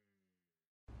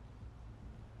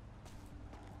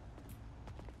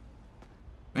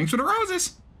 Thanks for the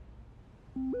roses.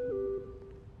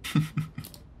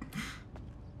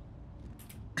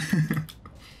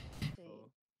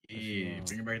 Yeah,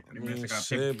 bring it back 30 minutes. I got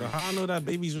Shit, but how I know that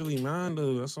baby's really mine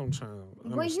though? That's what I'm trying to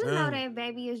Well, you know understand. that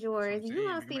baby is yours. You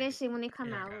gonna see that shit when it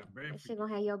come out. That shit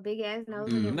gonna have your big ass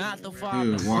nose. Not the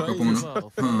father. Walk up on her.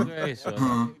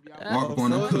 Walk up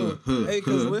on her. Hey,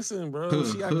 cause listen, bro,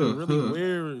 she acting really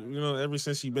weird. You know, ever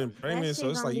since she been That pregnant, shit so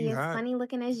it's gonna like be you as hot, funny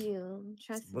looking as you.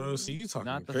 Trust bro. me. See, you talking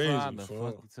Not the crazy, father. fuck.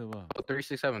 Fuck you too.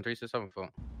 367 phone.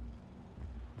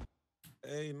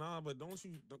 Hey, nah, but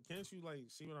can't you like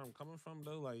see where I'm coming from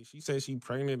though? Like she said she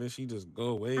pregnant and she just go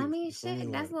away. I mean, You feel me?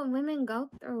 shit, that's Like, what women go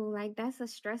through. Like, that's a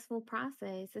stressful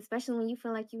process, especially when you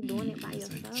feel like you're doing it by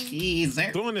yourself.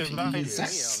 doing it by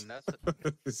Jesus. yourself.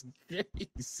 It's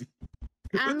crazy.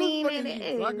 I What the mean, fuck it is you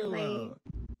is. talking Like, about?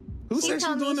 Who said she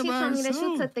doing it by told me that she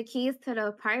herself? took the keys to the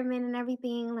apartment and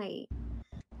everything. Like,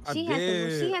 I she had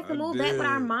to I move back with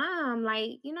our did. mom.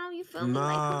 Like, you know, you feel me?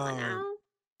 Like, come on Nah, now.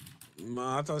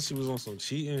 nah, I thought she was on some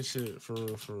cheating shit for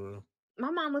real, for real. My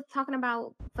mom was talking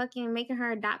about fucking making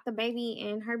her adopt the baby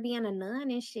and her being a nun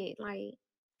and shit. Like,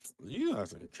 You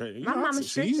acting crazy. my mama's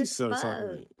strict as You fuck.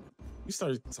 start You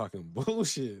started talking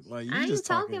bullshit. Like you I ain't just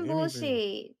talking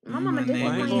bullshit. My mama name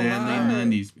was disappointed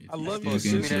Natalie as fuck. 90s. I love Still your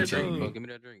getting sister, check though. me. Give me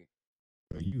that drink.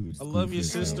 I love your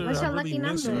sister. What's I your really lucky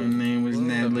miss her. number? Her name was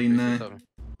Natalie 9.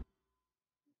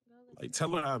 Like,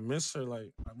 tell her I miss her. Like,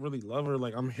 I really love her.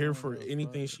 Like, I'm here for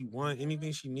anything she wants,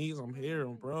 anything she needs. I'm here,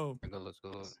 bro. Let's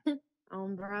go.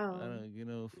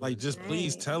 Bro. Like, just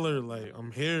please tell her, like, I'm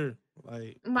here.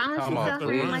 Like, Why don't you you have tell to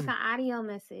her in like run. an audio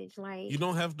message? Like You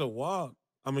don't have to walk.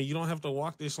 I mean, you don't have to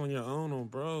walk this on your own,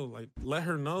 bro. Like, let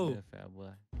her know.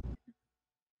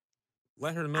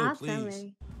 Let her know, I'll tell please.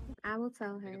 her. I will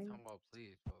tell her.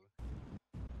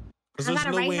 Because I there's gotta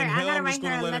no write way her. in I hell gotta I'm just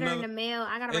write her gonna a let letter in another. the mail.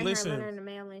 I gotta Hey, write her a listen. letter in the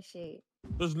mail and shit.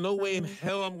 There's no way in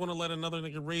hell I'm gonna let another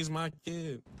nigga raise my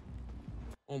kid.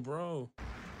 Oh, bro.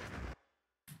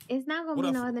 It's not gonna What be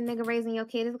if- no other nigga raising your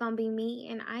kid. It's gonna be me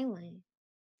and Island.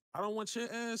 I don't want your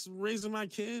ass raising my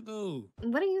kid, though.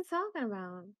 What are you talking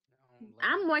about?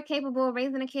 I'm more capable of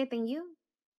raising a kid than you.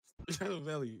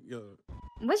 Melly, yo.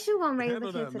 What you gonna raise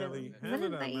Handle the kid that, to Melly. do? What Handle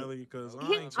is that, they? Melly, because I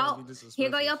Here, ain't trying to be here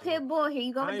disrespectful. go your so. pit bull. Here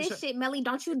you go I with ain't this shit, Melly.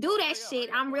 Don't you do that shit.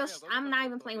 I'm real. I'm not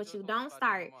even playing with you. Don't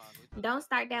start. Don't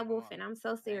start that wolfing. I'm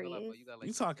so serious.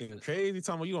 You talking crazy? You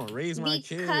talking about you gonna raise my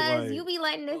kid? Because Like, you be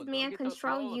letting this man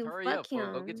control you. Hurry Fuck up,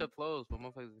 bro. Go him. get your clothes, but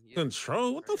motherfuckers.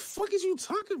 control? What the fuck is you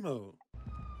talking about?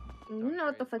 You know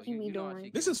what the fuck you be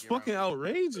doing. This is fucking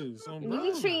outrageous.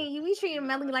 You be treating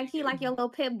Melly like he like your little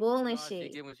pit bull and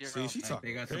shit. See, she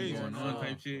talking They got something crazy. going on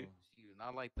type shit. She do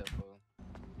not like that,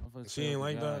 bro. She ain't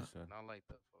like that. Not like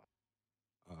that,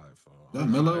 bro. All right, fo. That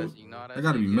mellow? That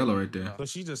gotta be mellow right there. So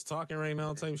she just talking right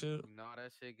now, type shit. No,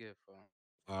 that shit good, bro.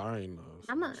 I already know.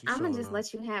 I'ma just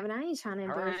let you have it. I ain't trying to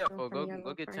Hurry embarrass up, you bro. in front of Go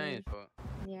your get friends. changed, bro.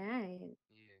 Yeah, alright.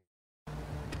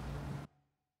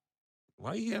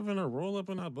 Why you having her roll up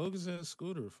in that bogus ass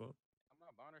scooter, fuck? I'm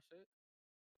not buying her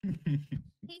shit.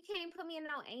 He can't put me in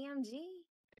no AMG.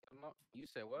 You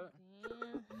said what?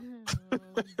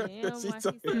 Damn, She why she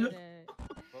talking- said that?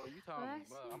 Bro, you talking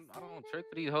about? I don't trick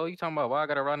for these hoes. You talking about why I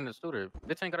gotta ride in the scooter?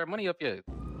 Bitch ain't got her money up yet.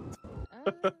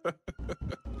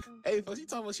 Hey, fuck, she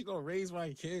talking about she gonna raise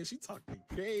my kid. She talking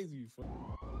crazy, fuck.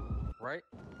 Right?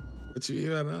 What you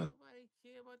hear that?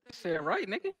 Said right,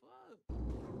 nigga.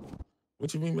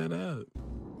 What you mean by that?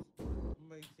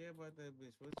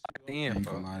 Damn,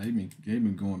 bro. They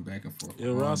been going back and forth. Yo,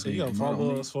 all Roscoe, day. you got Am I the follow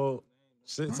only- us for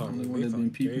shit am I the talking. only They one that talking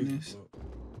been peeping crazy, this? fuck.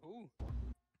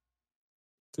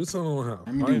 Two tone on how?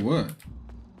 I mean, do what?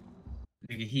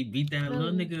 Nigga, he beat that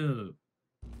little nigga up.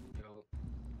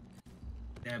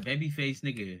 That baby face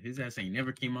nigga, his ass ain't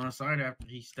never came outside after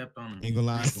he stepped on him. Ain't gonna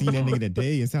lie, I seen that nigga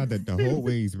today inside the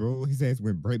hallways, bro. His ass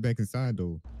went right back inside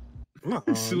though.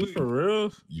 For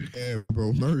real? Yeah,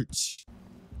 bro. Merch.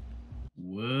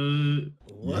 What?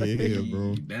 Yeah,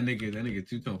 bro. That nigga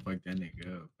two-tone fucked that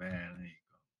nigga up bad.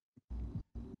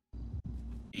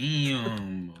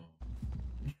 Damn.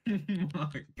 My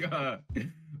God.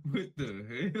 What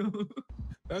the hell?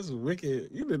 That's wicked.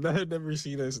 You did not never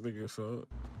see this nigga, fuck.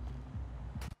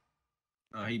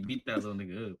 Nah, he beat that little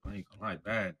nigga up. I ain't gonna lie,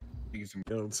 bad.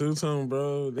 Yo, two tone,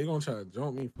 bro. They gonna try to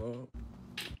jump me, fuck.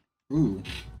 Ooh.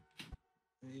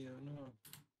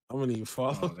 I'm gonna need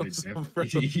follow. they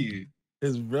definitely-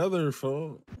 His brother,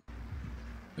 fuck.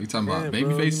 You talking about Bro,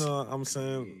 Babyface? you know what I'm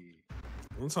saying?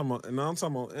 I'm talking about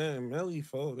Aunt and Melly,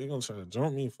 fuck. They gonna try to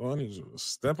jump me, fuck. I need you to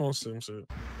step on some shit.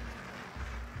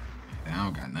 That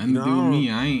don't got nothing to do with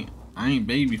me. I ain't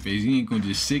Babyface. You ain't gonna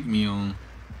just sick me on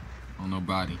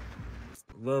nobody.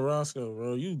 Bro, Roscoe,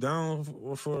 bro, you down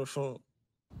for fuck?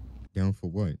 Down for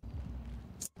what?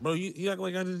 Bro, you act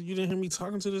like you didn't hear me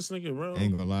talking to this nigga, bro.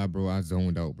 Ain't gonna lie, bro. I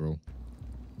zoned out, bro.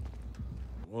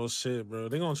 Well, shit, bro.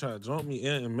 They gonna try to jump me.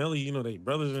 Aunt and Melly, you know, they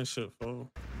brothers and shit, bro.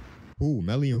 Who?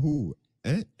 Melly and who?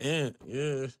 Aunt,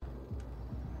 yeah.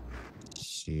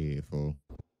 Shit, fool.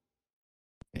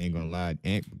 Ain't gonna lie,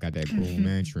 Aunt got that gold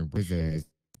mansion. His ass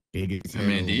big as hell.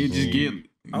 Man, did just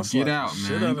get out,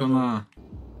 man. I ain't gonna lie.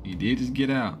 He did just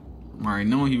get out. I'm already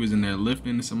knowing he was in there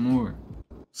lifting some more.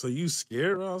 So you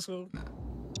scared, Roscoe?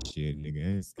 Shit, nigga, I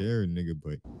ain't scared, nigga,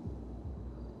 but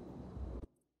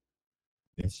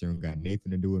that shit don't got nothing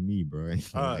to do with me, bro.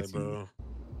 All right, bro.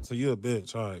 So you a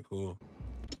bitch. All right, cool.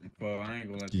 Bro, I ain't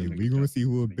gonna let Yeah, we gonna see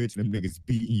who a bitch and them niggas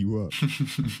beating you up.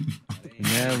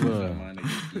 Never.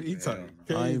 He talking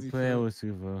I crazy. ain't playing with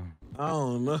you, bro. I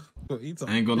don't know. I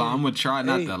ain't gonna lie, I'm gonna try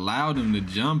not to allow them to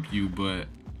jump you, but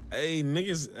hey,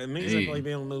 niggas act like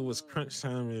they don't know what crunch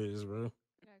time is, bro.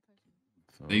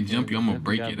 they jump you, I'm gonna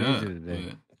break it up.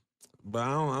 But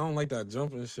I don't like that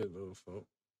jumping shit though, folks.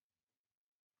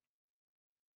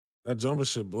 That jumping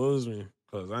shit blows me.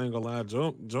 Cause I ain't gonna lie,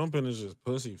 jumping is just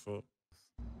pussy, folks.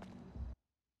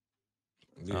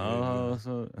 Yeah.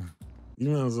 So You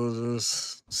might as well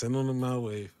just send on my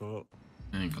way, fuck.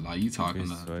 I ain't gonna lie, you talking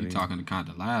to kind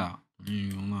of loud. I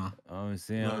ain't gonna lie. I'm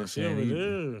saying, Nah, she over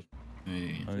there.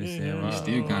 Hey, I'm you saying,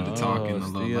 still kind of talking a little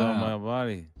still loud. on my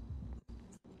body.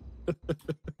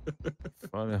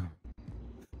 Funny.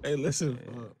 Hey, listen,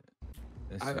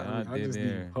 That's I what I did just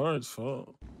there. need parts,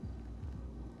 fuck.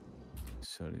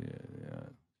 So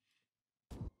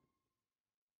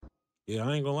Yeah,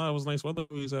 I ain't gonna lie, it was nice weather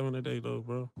we was having today, though,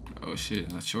 bro. Oh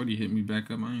shit, Shorty hit me back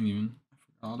up. I ain't even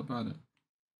all about it.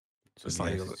 It's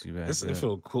like it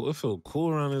feel cool. It feel cool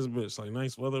around this bitch. Like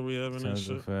nice weather we having and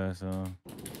shit. Fast,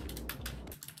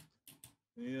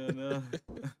 yeah, no.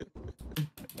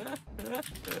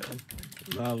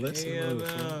 Nah, listen. Yeah,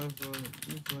 though,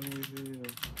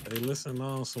 hey, listen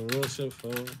on some real shit,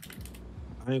 folks.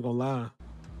 I ain't gonna lie.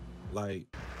 Like,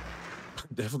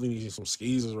 definitely need some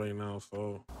skeezers right now,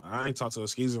 folks. I ain't talked to a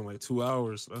skeezer in like 2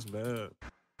 hours. That's bad.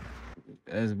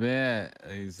 That's bad.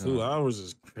 2 hours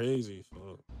is crazy,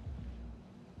 folks.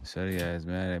 Shorty ass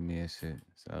mad at me and shit.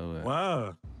 So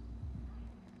wow.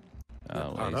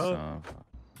 Oh, wait, son.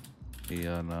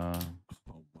 Yeah, no.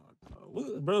 Oh my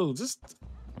god, bro,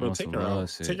 take her out.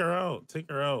 Take her out. Take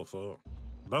her out, folks.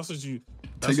 That's what you.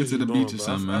 Take her to the beach or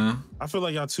something, man. I feel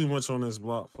like y'all too much on this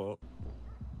block, folks.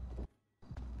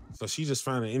 So she just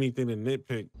finding anything to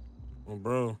nitpick on,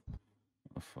 bro.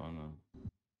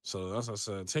 So that's what I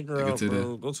said. Take her out,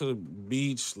 bro. Go to the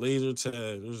beach, laser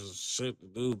tag. There's shit to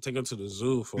do. Take her to the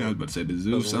zoo. Yeah, I was about to say the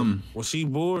zoo, something. When she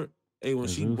bored, when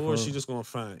she bored, she just gonna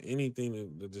find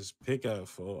anything to just pick out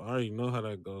for. I already know how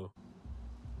that go.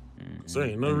 So there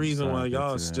ain't no reason why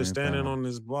y'all just standing on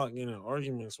this block getting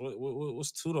arguments.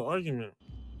 What's to the argument?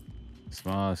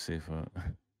 Small shit, fuck.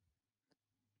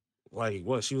 Like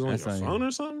what? She was on your phone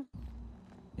or something?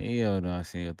 Yeah, no, I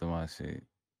seen you through my shit.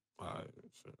 Alright,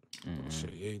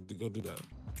 shit, yeah, go do that.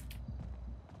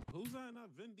 Who's that? Not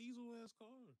Vin Diesel ass car?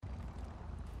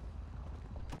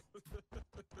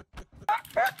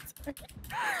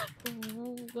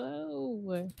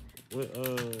 Whoa.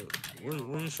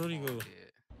 Where your shorty go? Yeah.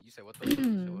 You said what the fuck?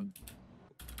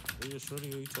 Where your shorty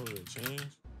go? You told her to change?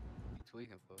 You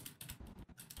tweaking, fuck.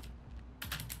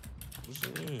 What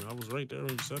you mean? I was right there when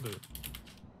you said it.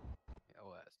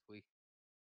 Yo ass tweak.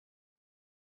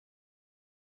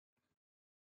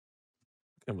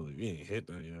 I can't believe you ain't hit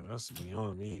that yet. That's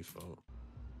beyond me, folks.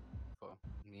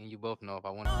 Me and you both know if I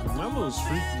want to. Melo's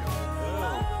freaky.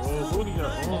 Yeah, bro. What do you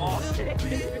got on?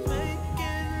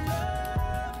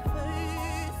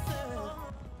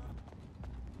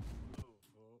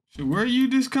 Shit, where you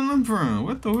just coming from?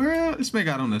 What the world? This man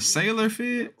got on a sailor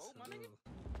fit.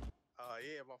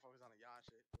 Yeah, motherfuckers on a yacht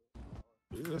shit.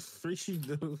 He's a freaky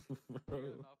dude, bro.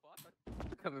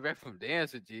 Coming back from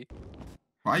dancing, G.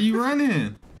 Why you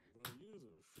running?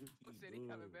 Said he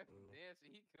coming back from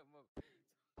dancing. He come up.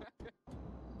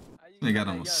 They got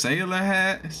on sailor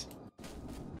hats.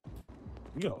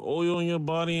 You got oil on your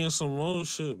body and some more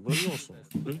shit, bro. You on some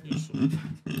freaky shit.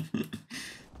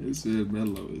 This is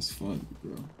Mellow is funny,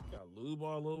 bro. Got lube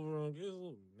all over him. Get a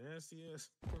little nasty ass.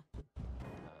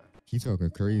 He talking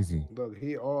crazy. Look,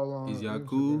 he all on. Is y'all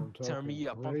cool? Turn me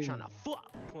up. I'm trying to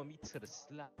fuck. Put me to the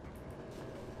slap.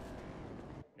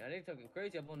 Now they talking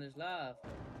crazy up on this live.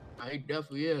 He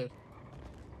definitely is.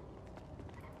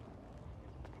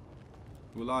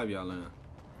 What live y'all in?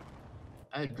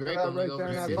 Hey, Drake on right there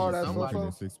in that car, that's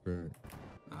Fofo.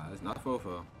 Nah, it's not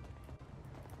Fofo.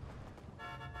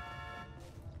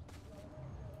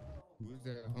 Who's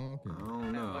that honking? I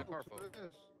don't know. Hell no, what the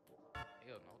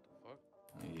fuck?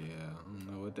 Yeah, I don't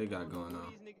know what they got going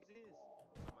on.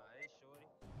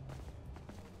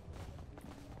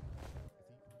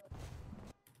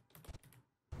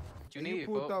 What you need,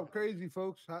 pulled folks? up crazy,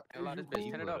 folks. Hell out this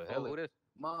bitch. Turn it up, folks. Who this?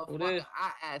 Motherfucker,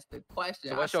 I asked the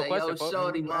question. So what's I your say, question, yo, folks?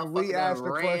 shorty, We motherfucker, asked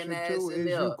the ran question ass too. in Is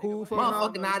there. you cool for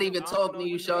Motherfucker, now? not even talking to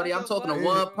you, shorty. I'm talking to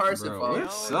one person, Bro, folks.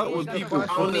 what's up with people? I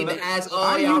don't even ask all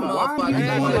Why y'all you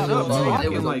motherfuckers. talking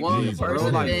It was a like one this, bro?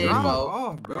 person Like, thing, drive folks.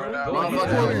 off, bro.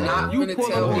 Motherfucker, not You finna pull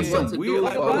tell up me on what some to weird, do,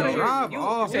 like, folks. drive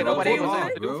off. You said nobody Pull was off,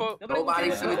 what to do, bro. folks? Nobody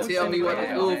finna tell me what to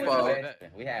do, folks.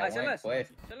 We had one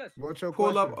question. What's your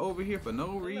Pull question? up over here for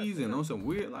no reason on some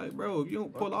weird, like, bro, if you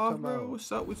don't pull off, bro,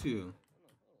 what's up with you?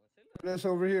 That's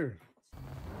over here.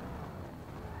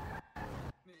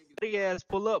 Big ass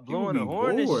pull up, People blowing be the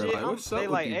horn and bored, shit. like, what's up They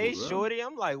with like, people, hey, bro? shorty.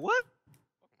 I'm like, what?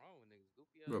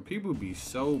 Bro, people be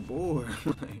so bored.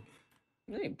 Like,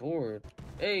 They ain't bored.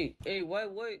 Hey, why they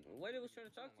was trying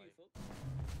to talk to you, folks?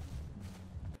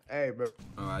 Hey, bro.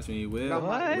 oh, I seen you whip.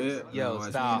 What? Whip. Yo, No, I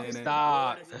stop, seen that.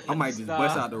 stop. I might just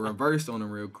bust out the reverse on them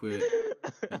real quick.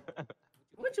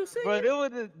 what you saying? Bro,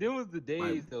 them was the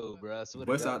days though, bro. I swear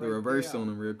to Bust God. out the reverse on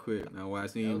him real quick. Now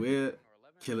watch he with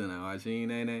killing now. Watch he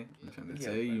ain't I'm trying to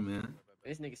tell you, man.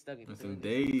 This nigga stuck in Some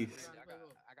days.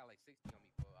 I got like 60 on me,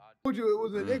 bro. Told you it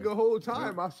was a nigga whole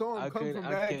time. I saw him come from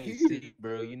I back can't here. see,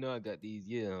 bro. You know I got these,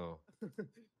 yeah.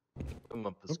 My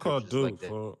What's called prescriptions dude like that.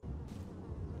 for?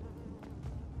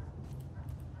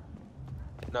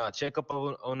 Nah, check up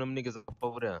on them niggas up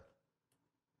over there.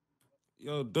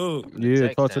 Yo, dude. Yeah,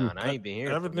 Text talk to me. town. I ain't been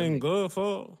here. Everything good,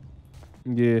 for?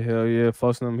 Yeah, hell yeah.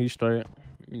 Fussing him, he straight.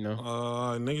 You know.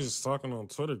 Niggas is talking on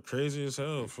Twitter crazy as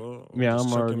hell, for. Yeah, Just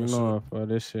I'm checking already the knowing shit. for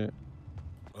this shit.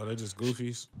 Oh, they just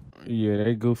goofies? Yeah,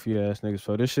 they goofy ass niggas.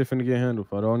 So this shit finna get handled.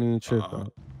 For don't even trip.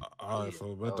 All right, for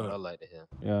Oh, I like to hear.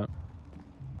 Yeah.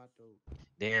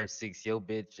 Damn, Six, your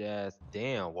bitch ass.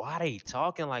 Damn, why they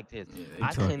talking like this? they I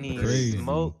couldn't talking even crazy.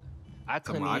 smoke. I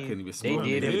Talking couldn't about I even. couldn't even They smoke.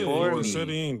 did it He for He me. said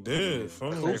he ain't dead.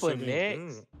 Phone Cooper said he ain't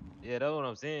next. dead. Yeah, that's what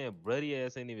I'm saying. Bloody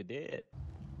ass ain't even dead.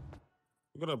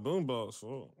 Look at that boombox,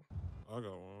 for. I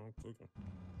got one. Cooking.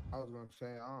 I was gonna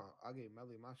say, I gave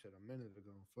Melly my shit a minute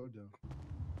ago. For them.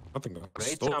 I think I They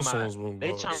stole talking someone's about. boombox.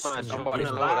 They talking about Somebody jumping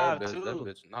stole alive that bitch. too. That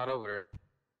bitch not over there.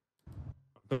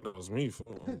 I think that was me, for.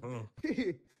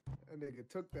 That nigga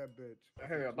took that bitch. I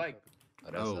heard a bike.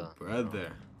 Oh,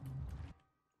 brother.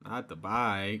 Not the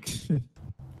bike.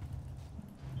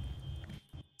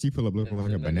 She pull up looking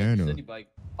like a banana. City bike.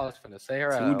 I was finna say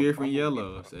her Two out. different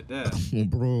yellows at that. Oh,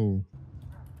 bro.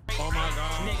 Oh my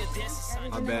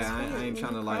god. My bad. I ain't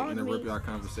trying to like interrupt your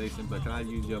conversation, but can I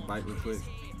use your bike real quick?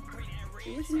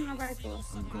 What you need my bike for?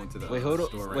 I'm going to the Wait, hold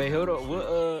store up. right Wait, now. hold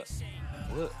up.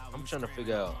 What? I'm trying to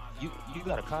figure out. You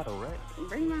got a car though, right?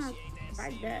 Bring my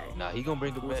bike back. Nah, he gonna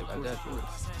bring it back. I got you.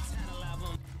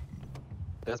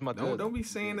 That's my cousin. Don't be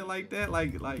saying it like that.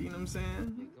 Like you know what I'm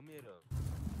saying? Come here though.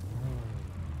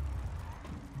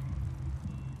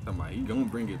 Somebody, you gonna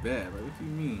bring it back, bro. What you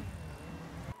mean?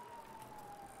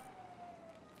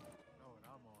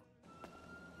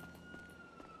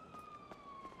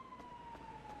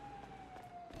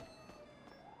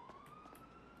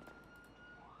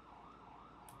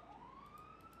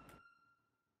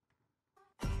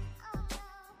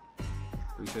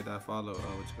 Appreciate that follow.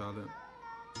 What you call it?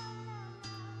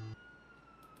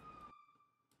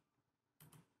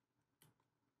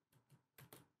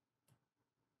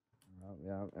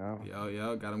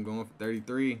 Yo, got him going for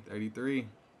 33. 33.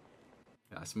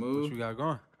 Got smooth. What you got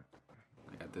going?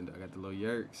 I got the little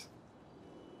yerks.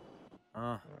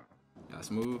 Got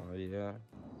smooth. Oh yeah.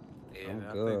 Yeah, I'm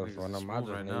I good think for niggas them. I smooth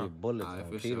just right need now. bullets. Alright,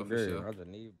 on for Peter sure, for Bird. sure. I just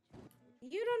need.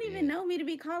 You don't even know me to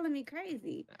be calling me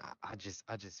crazy. I just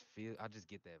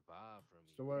get that vibe from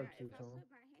you. So what, Tom?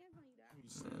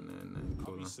 Nah, I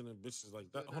cool. be sending bitches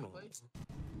like that. Hold on.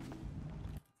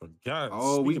 Forgot.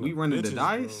 Oh, we speaking of running the bitches,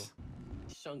 dice?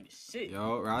 Showing you shit.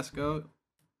 Yo, Roscoe.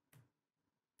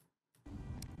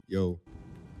 Yo,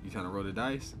 You trying to roll the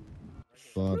dice?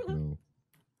 fuck no.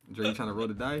 Dre, you trying to roll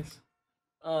the dice?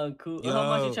 Cool. How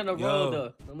much you trying to roll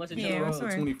though? How much you trying to roll?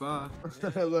 25.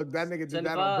 Look, that nigga did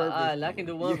that 25? on purpose. Alright, I can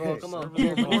do one roll. Come on.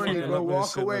 You're corny, bro.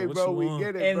 Walk away, bro. We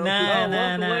get it, bro.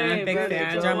 I'm fixed it.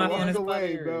 I dropped my phone. Walk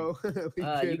away, bro.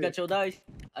 You got your dice?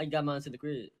 I got mine to the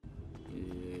crib.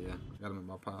 Yeah. Got him in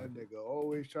my pocket. That nigga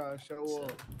always trying to show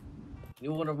off.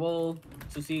 You want to roll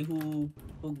to see who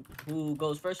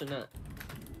goes first or not?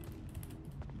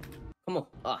 Come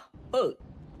on. Hook.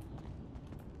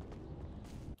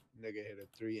 Nigga hit a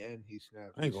 3 and he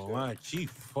snapped. I ain't gonna lie, she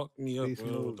fucked me up. He's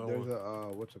Bro, smooth. with that There's one.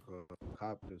 a what's it called? A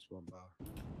cop this one by.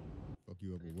 Fuck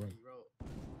you up with what?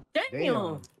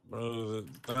 Damn. Bro,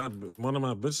 one of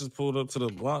my bitches pulled up to the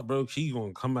block, bro. She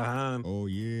gonna come behind. Oh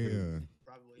yeah.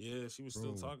 Yeah, she was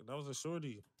still talking. That was a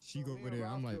shorty. She go over there.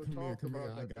 I'm like, come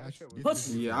here. I got you.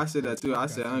 Yeah, I said that too. I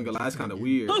said, I ain't gonna lie, that's kind of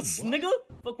weird. Puss, nigga.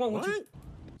 Fuck wrong with you?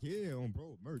 Yeah, on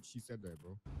bro, merch. She said that,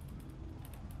 bro.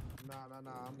 Nah.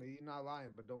 I mean, you're not lying,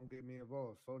 but don't get me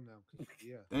involved. Phone now, 'cause,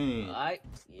 yeah. Dang. Alright.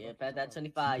 Yeah, pass that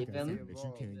 25. You feel me? That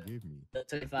you can't give me.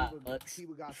 25 bucks.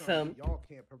 People got Feel something me? y'all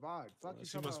can't provide. Fuck you.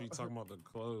 She must be talking about the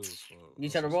clothes. You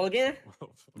trying to roll again?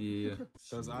 Yeah.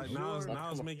 Cause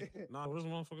now it's making. Nah, where's the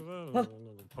motherfuckers Huh?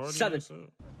 at? The party. Shut or it.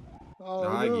 something? Oh,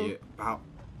 I no. get. Wow.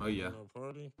 Oh yeah. No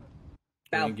party.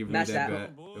 Let me give me Match that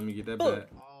that. back. Let me get that Boom. back.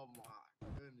 Oh my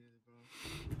goodness, bro.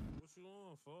 What you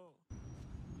on, fuck?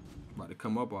 About to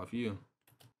come up off you.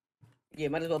 Yeah,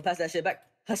 might as well pass that shit back.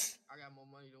 Hush. I got more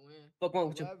money to win. Fuck wrong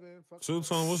with you? 11, fuck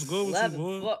Two-tone, what's good with 11. you,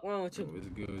 boy? Fuck wrong with you? It's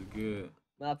good. It's good.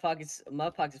 My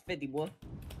pocket's 50, boy.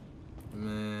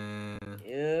 Man.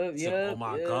 Yeah. Oh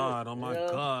my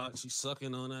god, she's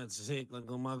sucking on that dick. Like,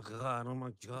 oh my god.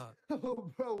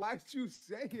 Oh, bro, why'd you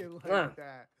say it like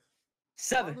that?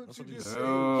 7. Why don't you just say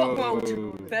Fuck wrong with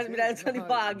you? Oh. Pass me that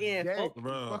 25 again. Jack, Fuck.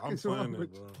 Bro, fuck I'm is wrong playing it,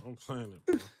 with bro. I'm playing it,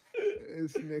 bro.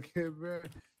 This nigga, bro.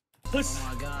 Puss. Oh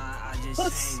my god, I just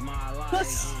Puss. changed my life.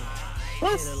 Puss.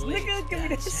 Puss. Nigga, give me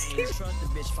that shit. Trust the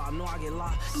bitch if I know I get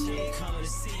locked. She ain't coming to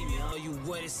see me. Oh, you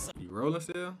what is You rolling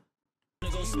still?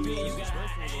 go spin, you gotta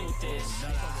aim with this.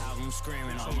 I'm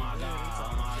screaming, oh my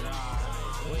god, oh my god.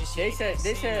 They said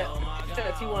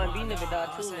T1B nigga died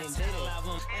too named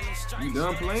Dayday. You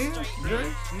done playing, Dre?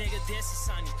 Nigga, this is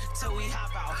Sunny. Till we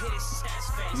hop out, hit his ass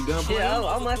face. You done Shit, playing?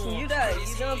 I'm asking you that.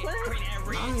 You done playing?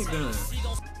 I ain't done.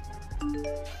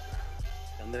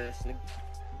 Dumbass nigga.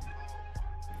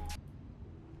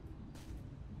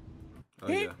 Oh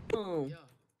yeah. Damn.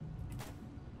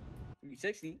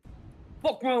 360.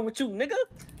 Fuck wrong with you, nigga?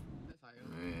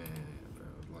 Man, bro,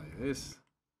 like this.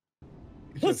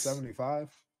 You said 75?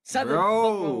 7. Bro.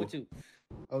 Fuck wrong with you?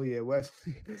 Oh yeah,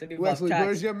 Wesley. 75 Wesley, tax.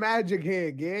 where's your magic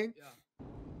hand, gang?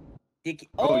 Dick.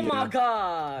 Oh, Oh yeah. my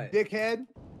god. Dickhead.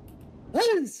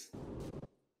 Yes.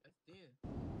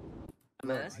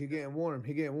 Man. He getting warm.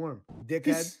 He getting warm.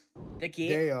 Dickhead. Dickhead.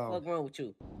 Damn. Fuck wrong with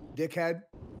you? Dickhead.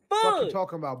 Fuck. Fuck you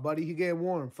talking about, buddy? He getting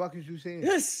warm. Fuck is you saying?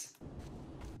 Yes.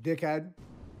 Dickhead.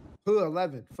 Who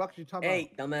 11? Fuck you talking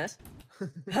 8, dumbass.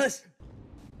 Huss.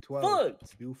 12. Fuck.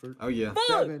 Buford. Oh yeah. Fuck.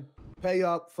 7. Pay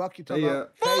up. Fuck you talking Pay about.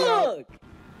 up. Pay up. Fuck.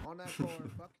 On that floor.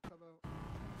 Fuck you talking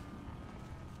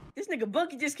This nigga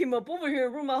Bucky just came up over here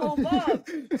and ruined my whole vibe.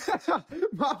 about.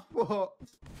 My fault.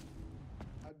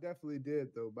 I definitely did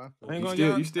though. My fault. Ain't You gonna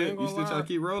still, lie, you still, ain't you gonna still trying lie. to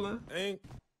keep rolling? Ain't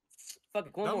Fuck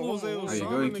it, one that more. Lil Zay Oh, yeah, Osama go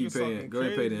ahead and nigga keep paying. fucking Go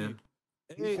ahead and pay crazy. them.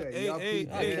 He said, Hey, y'all hey, keep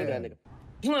Hey, hey, that paying.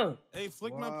 nigga. hey,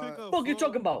 flick my What? pickup. Fuck you fool.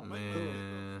 talking about?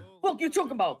 Man. Fuck you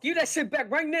talking about? Give that shit back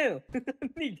right now. I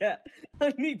need that.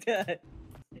 I need that.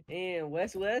 And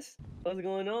West, what's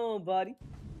going on, buddy?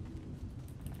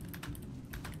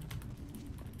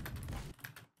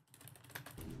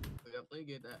 Definitely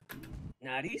get that.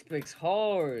 Nah, these picks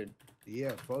hard.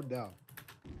 Yeah, fall down.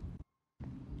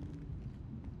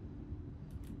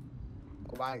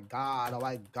 Oh my god, oh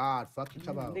my god. Fuck you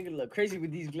talking about. Nigga look crazy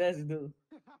with these glasses, though.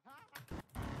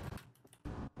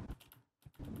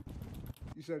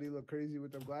 You said he looked crazy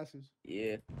with them glasses?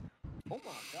 Yeah. Oh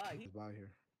my god. He's out here.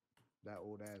 That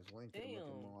old ass Lincoln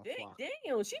looking motherfucker.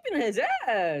 Damn, she been on his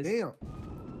ass. Damn.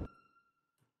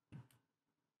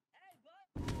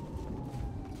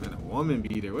 Man, a woman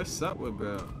beater. What's up with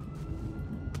bro?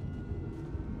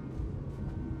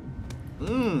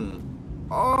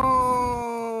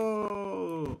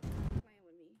 Oh.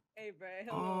 Hey, bro.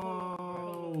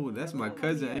 Oh, that's my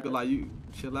cousin. Ain't gonna lie, you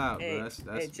chill out, bro. That's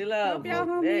Hey, chill out,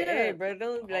 bro. Hey, bro,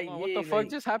 don't be like, Hold on, what yeah, the fuck like,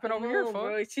 just happened come over here, on, fuck?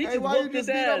 bro. She Hey, just why you whooped just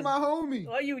his beat ass. up my homie?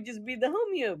 Why you just beat the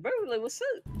homie up, bro? Like, what's up?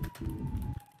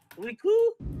 We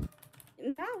cool?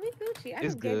 No, we Gucci. I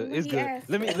It's just gave him good. what It's he good. asked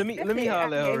Let me for. let That's me it. I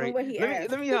holler at her gave him right. what he Let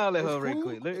me asked. holler at her It's right cool?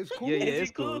 quick. It's cool? Yeah, Is it's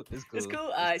he cool? cool. It's cool. It's cool.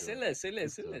 All right, say less, say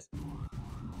less, say less.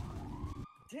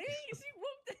 Dang, she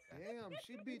whooped it. Damn,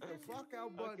 she beat the fuck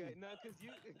out, buddy. No, cause you.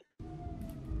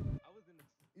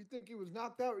 You think he was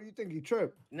knocked out or you think he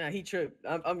tripped? Nah, he tripped.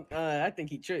 I think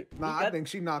he tripped. Nah, I think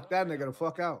she knocked that nigga the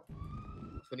fuck out.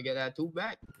 Finna get that tooth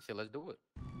back. Shit, let's do it.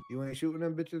 You ain't shooting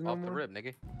them bitches no Off the more? rip,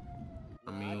 nigga.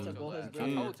 I mean, took all his you I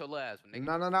can. told your last one,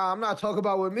 nigga. No, I'm not talking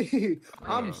about with me.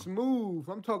 I'm Oh. smooth.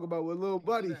 I'm talking about with little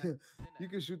buddy. You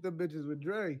can shoot them bitches with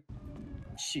Dre.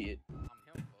 Shit. I'm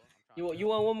him, bro. You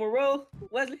want one more roll,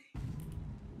 Wesley?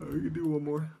 Oh, you can do one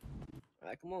more. All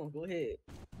right, come on, go ahead.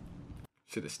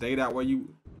 Should have stayed out while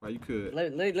you could.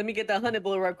 Let me get that 100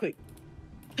 bullet right quick.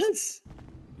 Huss.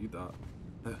 You thought.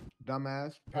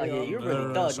 Dumbass. Oh yeah, you're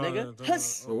really thug, nigga.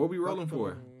 Huss. Well, what we rolling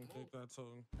for?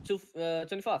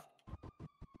 25.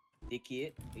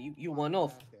 Dickhead. You one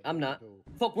off. I'm not.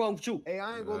 Fuck wrong with you. Hey,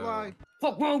 I ain't gonna lie.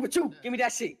 Fuck wrong with you. Give me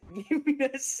that shit. Give me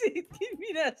that shit. Give me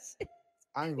that shit.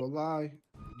 I ain't gonna lie.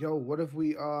 Yo, what if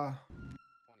we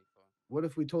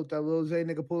told that Lil Zay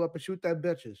nigga pull up and shoot that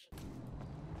bitches?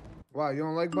 Why, you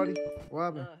don't like buddy? What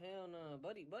happened? Nah, hell nah.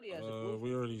 Buddy has a proof.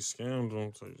 We already scammed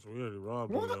them. So we already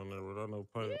robbed them down there without no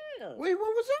pay. Yeah. Wait,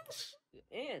 what was this?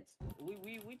 Ants. We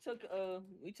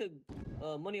took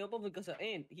money up of him because of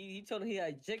Ant. He told him he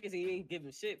had chickens and he ain't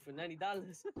giving shit for $90.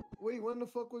 Wait, when the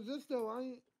fuck was this though? I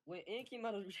ain't. When Ant came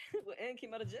out of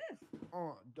jail.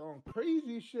 Oh, don't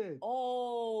crazy shit.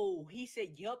 Oh, he said,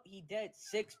 yup, he dead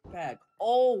 6-pack.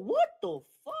 Oh, what the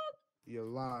fuck? You're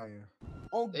lying.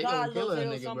 Oh They God, gonna kill Lil that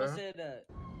Zay nigga, Osama bro. said that.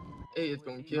 Hey, it's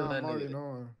gonna kill that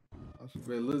nigga.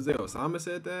 Wait, Lil Zay Osama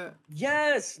said that?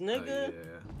 Yes, Oh, nigga.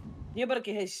 yeah. You better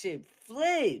get his shit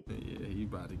flipped. Yeah, he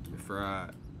about to get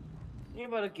fried. You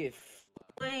better get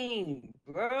flamed,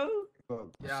 bro.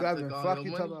 Yeah, I 7. took all Fuck your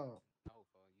you money. talking about.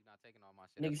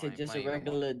 Nigga said just a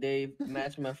regular day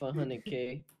match my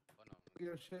 100K.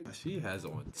 She has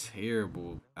on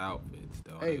terrible outfits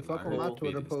though. Hey, fuck on my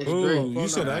Twitter post. Ooh, you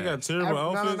said I got terrible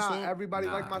outfits? No. Everybody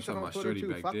like my I'm shit talking on about Twitter Shorty too.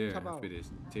 back Fuck there. top out. Fit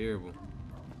is terrible.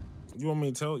 You want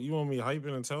me to tell? You want me to hype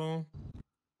it and tell him?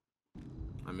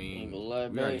 I mean,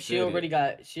 she already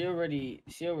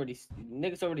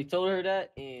niggas already told her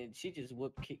that, and she just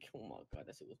whooped kick. Oh my god,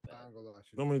 that shit was bad.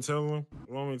 You want me to tell him?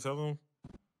 You want me to tell him?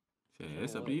 Yeah,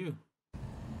 it's up to you.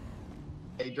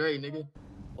 Hey Dre, nigga.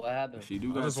 What happened? She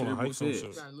do I got just want to terrible hype some fits.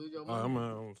 shit.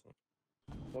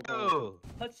 Oh,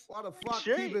 Why the fuck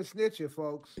keep it snitching,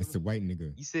 folks? It's the white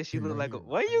nigga. You said she looked like a.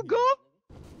 Where you going?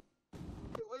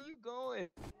 Where you going?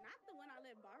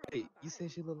 Hey, you said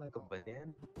she looked like a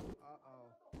banana.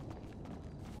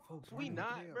 Folks, We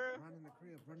not, bro. Run in the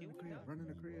crib. Run in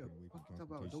the crib. Fuck you talk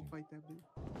about? Don't fight that bitch.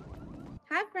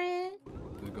 Hi, friend.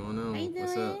 What's going on? How you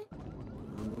What's doing? up?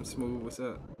 I'm smooth. What's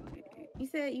up? You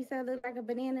said look like a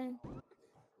banana.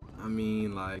 I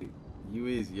mean, like, you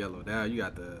is yellow. Now you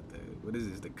got the what is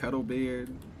this? The cuddle beard.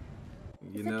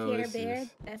 You It's know, a Care it's Bear.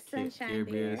 just That's Care Sunshine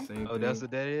Bear. Bear. Same Oh, thing. that's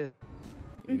what that is.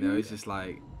 You know, it's just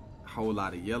like a whole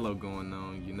lot of yellow going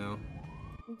on. You know,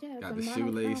 Yeah, got it's the a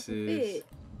monochrome shoelaces. fit.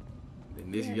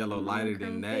 And this Yeah, yellow it's a lighter than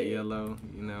monochrome that fit. yellow.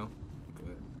 You know.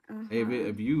 But hey,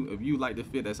 if you like the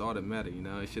fit, that's all that matter. You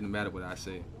know, it shouldn't matter what I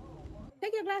say.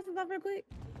 Take your glasses off real quick.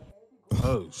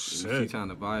 Oh She shit! trying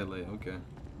to violate. Okay.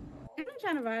 I'm not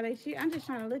trying to violate you. I'm just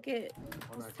trying to look at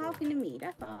who's talking to me.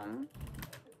 That's all.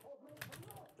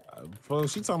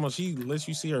 Folks, she talking about she lets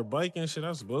you see her bike and shit.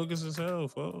 That's bogus as hell,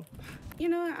 folks. You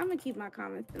know what? I'm gonna keep my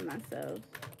comments to myself.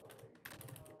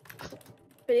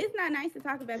 But it's not nice to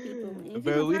talk about people. And if you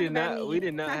Bro, gonna we talk did about not- me, we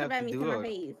did not talk have about to me do to my it.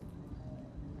 face.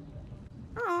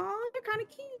 Oh, you're kind of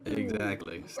cute.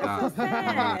 Exactly. That's so Stop.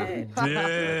 sad.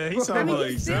 Yeah, he I talking mean,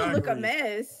 about you still look a exactly.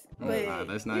 mess. But Nah,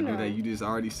 let's not you do know, that. You just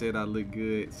already said I look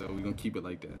good, so we're gonna keep it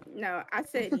like that. No, I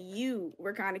said you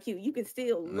were kind of cute. You can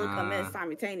still look a mess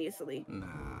simultaneously. Nah.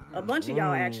 A bunch of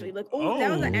y'all actually look. Oh, that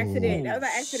was an accident. That was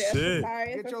an accident. I'm so shit.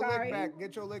 sorry. Get I'm your sorry. lick back.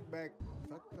 Get your lick back.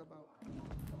 Fuck you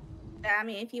about. I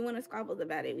mean, if you want to squabble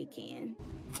about it, we can.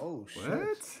 Oh shit.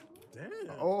 What? Damn.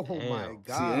 Oh my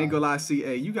god. See, I ain't gonna lie. See,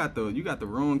 hey, you got the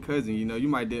wrong cousin. You know, you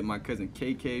might did my cousin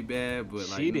KK bad, but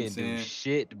like She you know what I'm didn't do saying?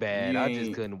 shit bad. You I just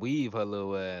ain't- couldn't weave her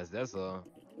little ass. That's all.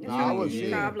 It's Nah, I a was you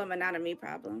shit. problem and not a me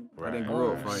problem. I didn't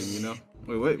grow up fighting, you know.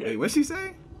 Wait, what she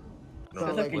say?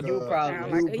 Sounds like a you Sound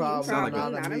problem. like a you problem,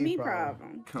 problem, not not a a me me problem.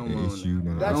 problem. Come on. It's you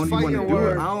now. now. That's I don't even fighting want to do it.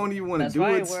 words. I don't even want to That's do it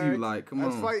fighting to you. words. Like, come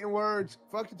That's on. fighting words.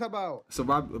 Fuck you talk about. So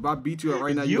if I beat you up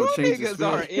right now, you You gonna change the niggas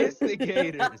are spell?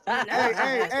 instigators. No, Hey,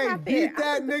 that's not beat fair.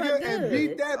 I that look the nigga fuck and good.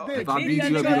 beat that bitch. If I Beat beat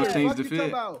that you up, you nigga gonna up. change Fuck the you talk fit?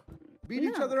 about. Beat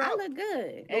each No, other I up. look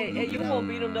good. Hey, you won't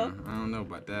beat him though. I don't know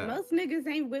about that. Most niggas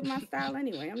ain't with my style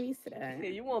anyway. I'm used to that.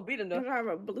 Yeah, you won't beat him I though. drive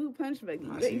a blue punch buggy.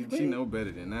 Nah, baby. she know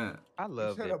better than that. I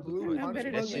love Said that a blue blue punch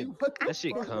better That than shit, you. What the that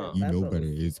shit fuck? come. You That's know what better.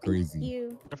 was- It's crazy. You.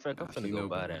 Matter of fact, I'm Nah, finna she go know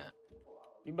buy better. that.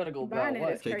 You better go Buying buy it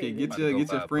what? is KK, crazy. get About to your go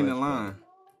buy a friend in punch line.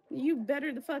 You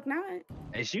better the fuck not.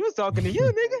 Hey, she was talking to you,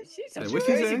 nigga. She's Hey, so what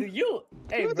she crazy say? to you.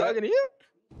 She Hey, was bro. talking to you.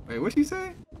 Wait, what she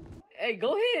say? Hey,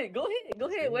 go ahead,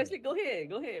 Wesley. Go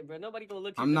ahead, bro. Nobody gonna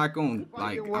look. I'm not gonna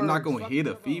Fighting I'm not words. gonna Fuck hit you a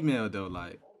talk about. female though.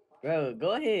 Like, Bro,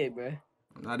 go ahead, bro.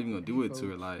 I'm not even gonna do it to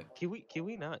her. Like, Can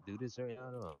we not do this right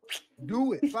now?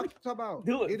 Do it. Fuck you talk about.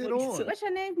 Do it. Get it Fuck you on. talk- What's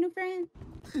your name, new friend?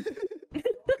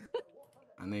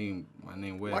 my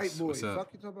name Wes. White boy. What's up? Fuck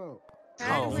you talk about.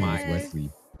 Hi, Oh my Wes. Wesley.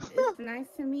 It's nice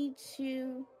to meet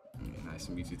you. Nice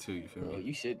to meet you too. You feel Oh, me?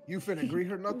 you should. You finna greet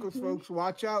her knuckles, folks.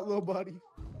 Watch out, little buddy.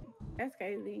 That's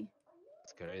crazy.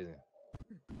 It's crazy.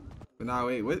 But nah,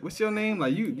 wait. What's your name?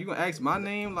 Like, you gonna ask my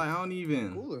name? Like, I don't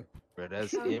even. Cooler. Bro,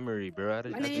 that's Emery, bro.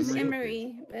 My name's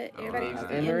Emery, but everybody Alright. calls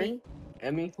me Emery? Emmy.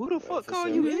 Emmy? Who the fuck For call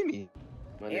sure. you Emmy?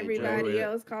 My name Everybody Joey.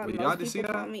 else calls Wait, me. y'all Most just see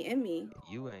people call that? me Emmy.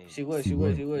 You ain't. She would.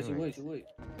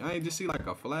 I ain't just see like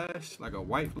a flash, like a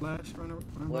white flash running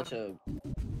around. Watch out.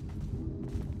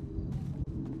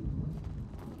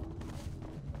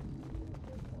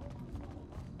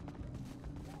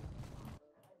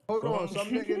 Hold on. Some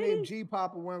nigga named G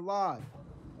Papa went live.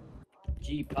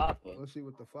 G Papa. Let's see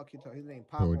what the fuck you talking. His name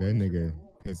Papa. Oh, that nigga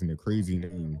has a crazy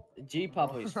name. G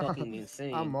Papa is fucking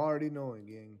insane. I'm already knowing,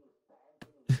 gang.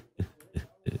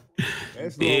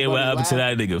 Yeah, what happened to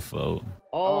that nigga, fo?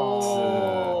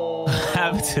 Oh. What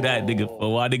happened to that nigga, fo?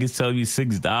 Why niggas tell me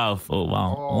 $6, fo?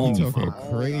 Wow, only, talking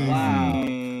fo. crazy.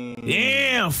 Wow.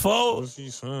 Damn, fo. What's he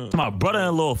saying? It's my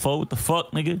brother-in-law, fo. What the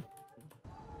fuck, nigga?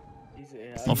 He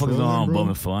said, Motherfuckers chilling, on bro?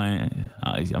 bumming, fo.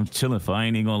 I'm chilling, fo. I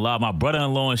ain't even gonna lie. My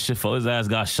brother-in-law and shit, fo. His ass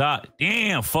got shot.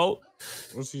 Damn, fo.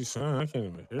 What's he saying? I can't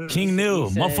even hear. King this. Neil.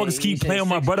 He said- Motherfuckers he keep said playing with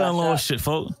my 6 got brother-in-law and shot. shit,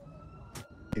 fo.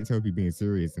 can't tell if you being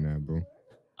serious or not, bro.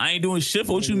 I ain't doing shit.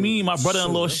 For what you mean? My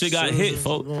brother-in-law shit got hit,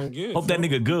 folks. Hope that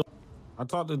nigga good. I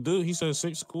talked to dude. He said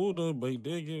 6 cool though, but he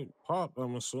did get popped.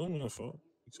 I'm assuming, folks.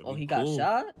 Oh, he got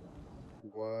shot?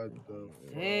 What the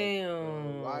fuck?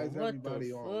 Damn. Why is What everybody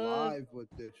the on fuck? live with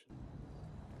this?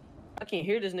 I can't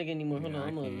hear this nigga anymore. Hold on,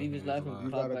 I'm gonna leave his live and You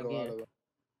pop gotta back go out in. of the.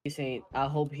 He's saying, I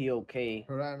hope he okay.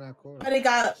 Right in that corner. But it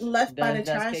got left by the That's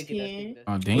trash cakey, that's can. cakey.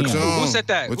 Oh damn! Who said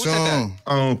that? What Who said that?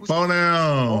 y'all? Fall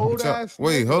down. Old ass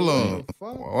Wait, nigga, hold what on. the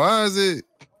fuck? Why is it?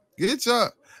 Get y'all.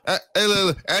 Hey,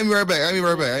 look, add me right back. Add me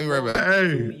right back. Add me right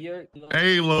back.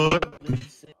 Hey, Lord.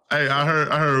 Hey, I heard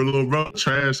a little bro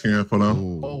trash can for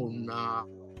them. Oh nah.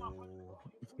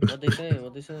 What they saying?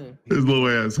 What they saying? His little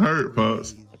ass hurt,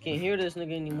 folks. I can't hear this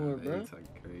nigga anymore, bro. They talking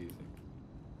crazy.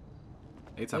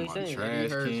 They talking What he about saying? trash He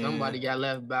heard can. somebody got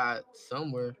left by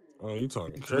somewhere. Oh, you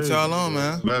talking What crazy? y'all on,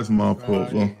 man? That's my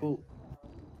fault, bro. Cool.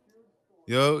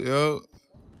 Yo.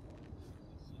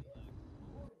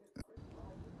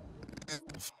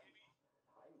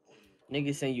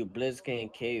 Nigga saying you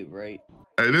Blitzcan cave, right?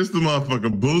 Hey, this the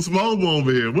motherfucking Boost Mobile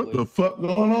over here. What the fuck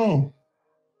going on?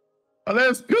 Oh,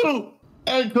 that's cool.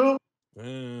 Hey, cool.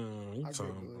 Damn, you I can't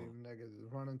talking believe niggas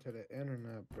is running to the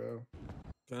internet, bro.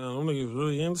 Damn, them niggas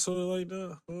really into it like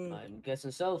that? What? I'm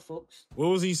guessing so, folks. What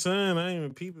was he saying? I ain't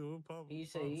even peeping. What Pop?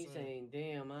 He's saying,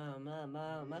 damn,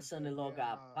 my son-in-law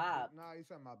got popped. Nah, he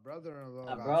said my brother-in-law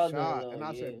My got brother-in-law, shot, and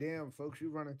I said, yeah. "Damn, folks, you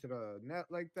running to the net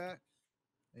like that?"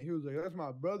 And he was like, "That's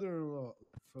my brother-in-law."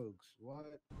 Folks, what,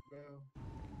 bro?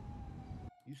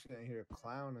 You sitting here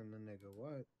clowning the nigga?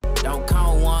 What? Don't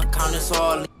count one, count us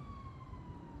all.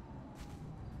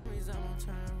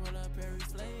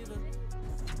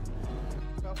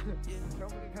 Tell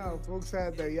me how folks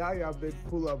had the Yaya bitch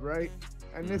pull up, right?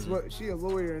 And this what she a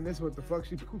lawyer, and this what the fuck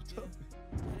she pulled up.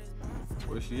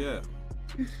 Where's she at?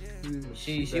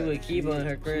 She with Kiba in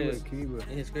her crib. She with Kiba.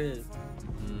 In his crib.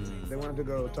 They wanted to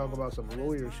go talk about some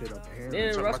lawyer shit up here.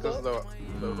 Yeah, Roscoe.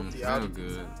 Sound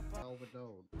good.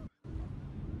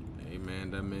 Hey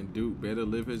man, that man Duke better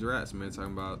live his rats, man.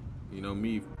 Talking about, you know,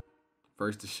 me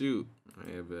first to shoot.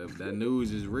 If that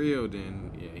news is real,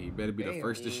 then yeah, he better be the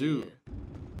first to shoot.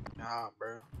 Nah,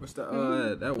 bro. What's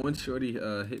the that one shorty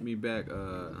hit me back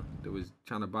that was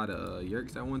trying to buy the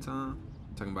yerks that one time?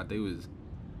 Talking about they was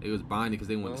buying it because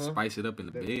they want to spice it up in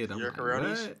the bed. I'm like,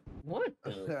 what?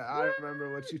 I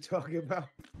remember what you talking about.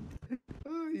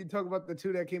 You talk about the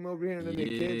two that came over here and then the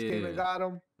kids came and got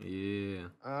them. Yeah.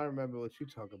 I remember what you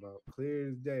talk about. Clear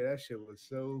as day. That shit was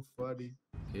so funny.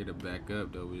 Hit her back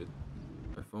up though with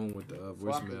her phone with the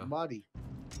voicemail. Buddy.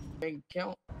 Bank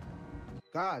account.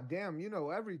 God damn, you know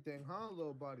everything, huh,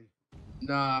 little buddy?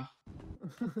 Nah.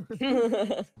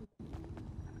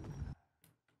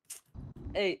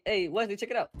 Hey, Wesley, check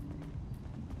it out.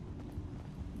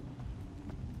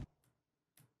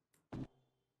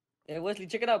 Hey, Wesley,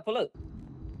 check it out. Pull up.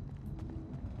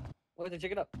 Wesley,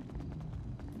 check it out.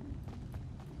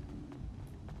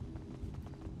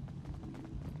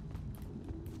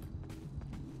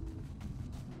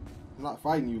 I'm not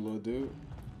fighting you, little dude.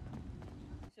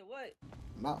 So what?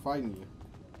 I'm not fighting you.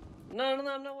 No, I'm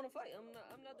not want to fight. I'm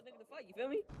not the nigga to fight. You feel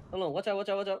me? Hold on. Watch out.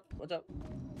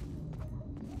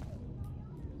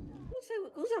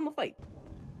 Who's I'm gonna fight?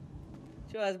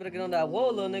 Your ass better get on that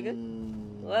wall, little nigga.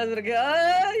 Your ass better get.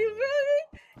 Ah, you feel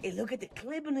me? Hey, look at the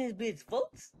clip in this bitch,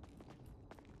 folks.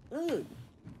 Look,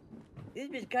 this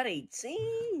bitch got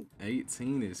 18.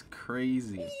 18 is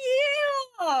crazy.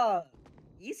 Yeah.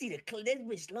 You see the clip? This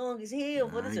bitch long as hell,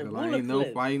 but it's a ruler clip. Ain't no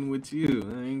fighting with you.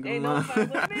 I ain't gonna lie. No fighting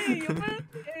with me. You feel me?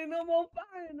 Ain't no more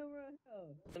fighting around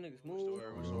here. That nigga smooth.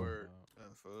 What's the word?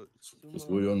 What's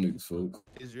with y'all niggas, folks?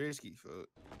 It's risky, fuck.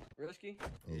 Risky?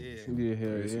 Yeah.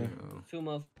 Hell yeah. 2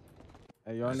 months.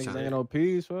 Hey, y'all niggas ain't no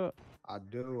peas, fuck? I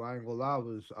do. I ain't gonna lie. I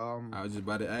was just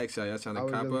about to ask y'all trying to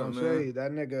cop up, man. Say,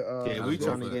 that nigga. Yeah, we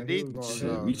trying to get these.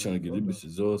 Shit, we trying to get these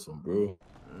bitches awesome, bro.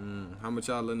 How much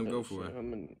y'all letting them go for?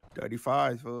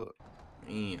 35, fuck.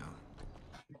 Damn.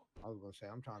 I was gonna say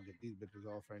I'm trying to get these bitches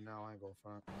off right now. I ain't gonna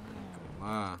front.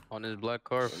 Wow. On this black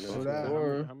car.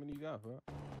 How many you got, fuck?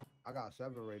 I got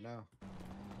 7 right now.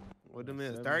 What them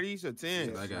is? 30s or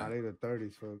 10s? I got 8 or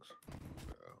 30s, folks.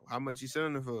 How much you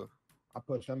selling it for? I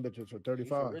put some bitches for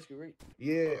 35. Risky rate.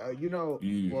 Yeah, you know,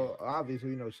 well,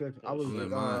 obviously, you know, 6. I was I'm letting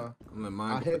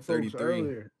mine I go for hit folks 33.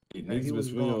 earlier. And he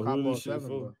was going to cop on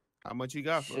 7. How much you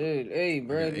got for it? Shit, hey,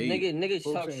 bro, got 8. niggas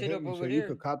Folks talk ain't shit hit up me, over so you there.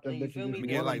 could cop them You bitches feel if me? you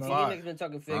get want like them. You 5. niggas been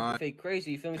talking Alright. fake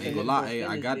crazy. You feel me? I Saying ain't gonna niggas lie, gonna I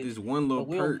spend got this this bitch. one little But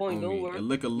we on perk point, on don't me. worry. It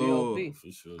look a We little, OP.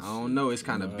 For sure. I don't know, it's You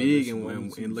kind know of how big that and, shit and,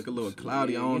 go and look a too, little shit.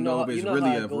 cloudy. I Yeah, don't know if it's you know really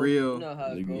how a it go. real. You know how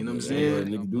it You go. know what I'm Yeah, saying?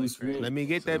 nigga, do spoon. Let me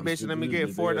get that bitch and let me get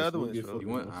 4 of the other ones, bro. You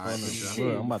want? Alright, for sure.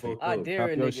 Bro, I'm about to I dare a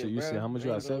pop your nigga, shit. You bro. said how much I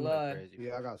you ain't got? gonna 7? lie.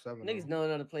 Yeah, I got 7. Niggas know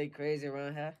how to play crazy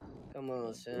around here. Come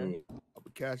on, son. I'll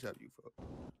be cash out you, fuck.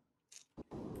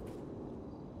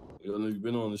 Y'all niggas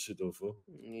been on this shit though, fool.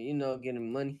 You know,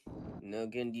 getting money. You know,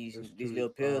 getting these It's little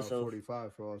pills. So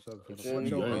 45 for all 7. You So feel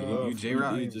what's me? your You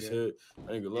J-Rock? He just had,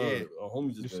 I ain't gonna lie, Yeah. our homie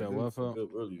just You got said hit what, the fuck fo? up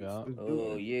earlier. Yeah.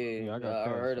 Oh yeah, I I got cash,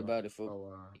 heard fo. about it. For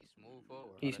Oh, He's smooth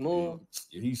forward. he smooth.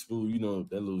 Yeah, he smooth. You know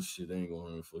that little shit ain't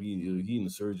gonna hurt for. He in the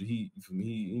surgery. He you feel me?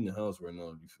 He in the house right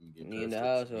now. You feel me? Getting He in the patched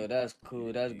up, house. so Oh, he- that's cool.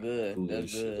 he- That's he good. cool That's and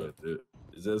shit good. like that.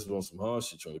 His ass on some hard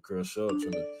shit, trying to crash out,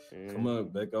 trying to come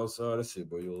out back outside. I said,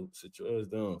 bro, yo, sit your ass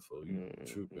down, for you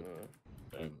tripping.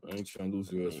 I ain't trying to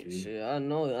lose your ass for you. Shit, I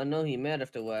know he mad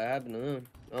after what happened to him.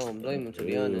 I don't blame him, to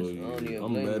be honest. I don't even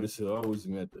I'm blame mad him. as hell. I always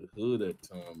been at the hood that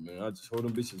time, man. I just heard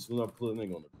them bitches as soon as I put a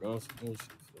nigga on the ground. Some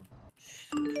bullshit,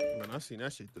 fool. Man, I seen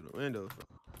that shit through the window. Fuck.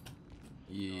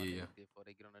 Yeah. Before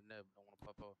they get on the net, don't want to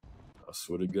pop off. I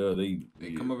swear to God,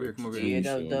 they come over here, come over Yeah,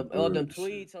 here. all them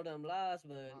tweets, all them lies,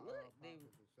 but look, they.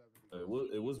 It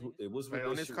was Right with on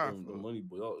that this shit, car, the fool. money,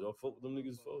 boy. Y'all fuck with them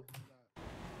niggas, folks.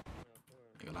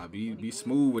 Like, be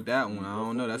smooth with that one. I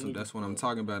don't know. That's what I'm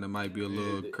talking about. It might be a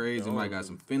little crazy. It might got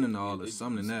some fentanyl or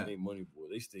something in that. They money, boy.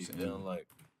 They stay Shit. down like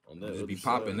on that. Just be other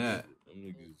popping side. that. Them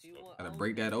niggas. Gotta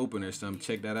break that open or something.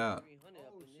 Check that out.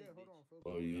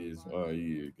 Oh yeah,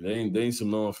 yeah. They ain't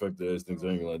some non-factor ass niggas. I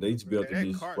ain't gonna lie. They just be out there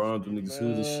just round them niggas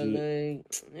hood and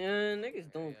shit. Yeah,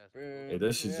 niggas don't. Hey,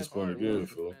 that shit just funny good,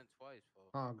 fool.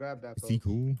 Grab that. Is he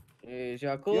cool? Is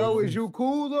y'all cool? Yo, is you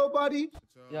cool though, buddy?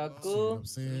 Y'all cool? I'm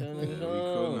saying?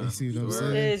 Cool. You see what I'm Is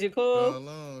saying? you cool? How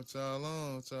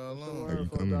you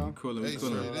coming? Cool. Hey,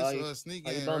 shorty, this sneak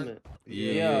How you gang, bumming? right?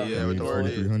 Yeah. What the word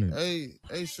is? 300.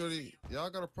 Hey, shorty, y'all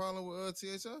got a problem with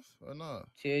THF or not?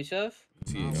 THF?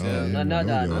 THF. Not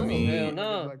that. I No, mean, hell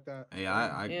no. hey,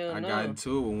 I Hell no. got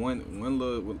into it with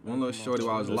one little shorty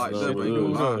while I was That's locked not up. Ain't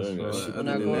real. gonna lie. That But shit other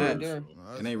not than going that, right there.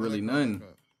 it ain't really nothing.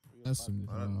 That's some.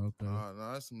 Okay.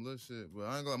 Nah, that's some little shit. But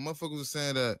I ain't gonna. Motherfuckers was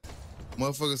saying that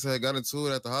motherfuckers had got into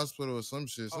it at the hospital or some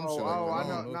shit. Some shit like that. I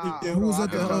don't know. Nah, Yeah, who was I at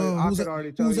could the tell you- I who's could at,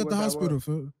 already tell who's you at the what that hospital, was.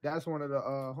 Phil? That's one of the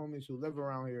homies who live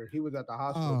around here. He was at the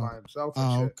hospital by himself and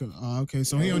Oh, shit. okay. Okay.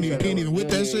 So he ain't even with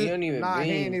that shit. Nah,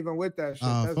 he ain't even with that shit.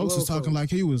 That's Folks was little talking folks. like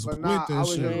he was But with nah, that I was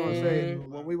shit. just gonna say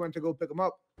when we went to go pick him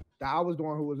up, that I was the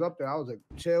one who was up there. I was like,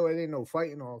 chill, it ain't no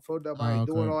fighting or foot up. I ain't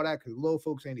doing okay. all that because little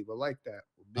folks ain't even like that.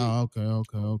 Oh, okay,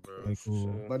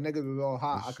 cool. But niggas was all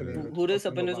hot. I couldn't even Who this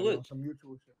talk up to in his nobody with? on some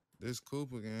mutual shit. This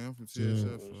Cooper gang. I'm from Yeah.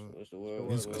 THF. What's the word?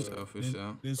 This What's the cool. word? For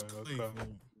sure. This Clay. For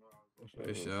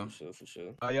sure. For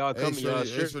sure. How y'all Hey, coming? Y'all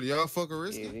shorty, sure? y'all fucking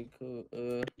risky? Yeah, we cool.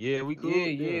 Yeah, we cool.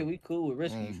 Yeah, we cool with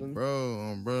risky. You feel me?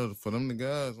 Bro, for them the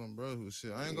guys, bro, who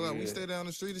shit. I ain't gonna lie, we Yeah. stay down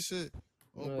the street and shit.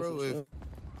 Oh, Yeah, bro, for if sure.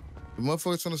 the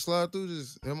motherfucker trying to slide through,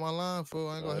 just hit my line, for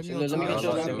I ain't gonna hit me on Let me get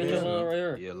your Twitter. line right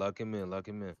here. Yeah, lock him in. My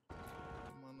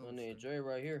name Dre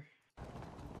right here.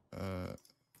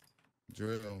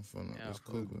 Dre on phone. That's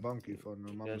Cooper. Bunky for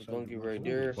them. That's Bunky right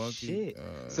there. Shit.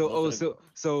 Most So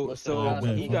of the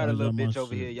when he got a little my bitch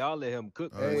over shit. here, y'all let him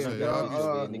cook. Hey, When he got a bitch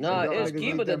over here, niggas nah, let him it's cook.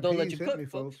 Kiba that don't let you cook,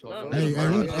 folks.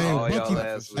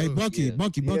 Hey, Bucky,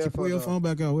 pull your phone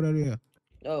back out. What that is?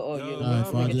 Oh, yeah. All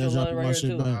right, Let me get your line right here,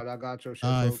 shit too. back. I got your shit.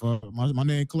 All right, folks. my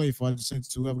name Clay. I just sent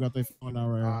it to whoever got their phone out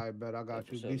right here. I bet I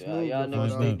got you. Be Y'all smooth.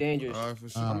 niggas stay dangerous. All right, for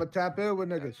sure. I'm gonna tap in with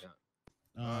niggas.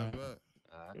 All right,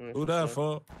 Who that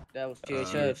for? That was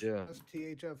THF. That's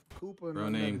THF Cooper. and Bro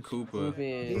them named niggas. Cooper.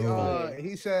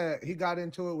 He said he got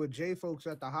into it with J folks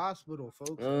at the hospital,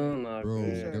 folks. Oh my Bro,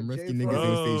 god. them risky J niggas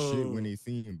folks- ain't say shit when they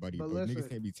seen him, buddy. But Bro, listen. niggas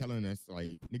can't be telling us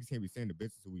like niggas can't be saying the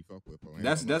bitches who we fuck with, bro.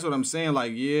 That's what I'm saying.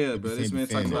 Like, yeah, bro. This man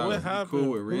talking What about happened?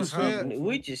 cool with What risky. happened?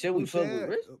 We just said we fuck with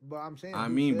Risk. But I'm saying. I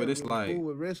who mean, said but it's we like- cool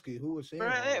with risky. Who was saying? Bro,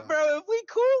 all that? bro, if we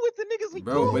cool with the niggas, we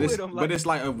Bro, cool but with them. it's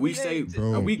like if we say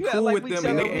Bro. we You act cool like with we them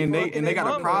tell and them they fucking got a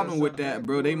mama problem or with that,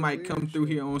 bro. They might weird come through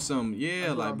shit. here on some That's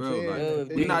what like I'm bro, saying. like If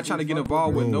we they- not trying to if get you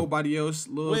involved with Bro. nobody else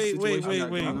little Wait, situation. wait,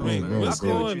 got wait. going on, Bro, man. bro, What's bro.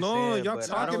 going on? Y'all but I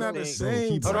talking don't at the think-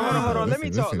 same Bro, time. Hold on. Let Listen,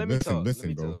 me talk.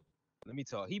 listen, bro. Let me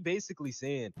talk. He basically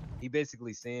saying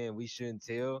we shouldn't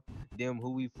tell them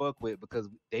who we fuck with because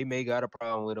they may got a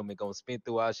problem with them and gonna spin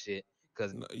through our shit.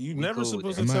 Cause You we never cool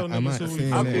with supposed them. to tell I'm niggas not who we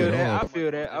saying fuck that with. at all. I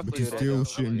feel that. But you still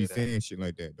shouldn't be saying shit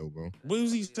like that, though, bro. What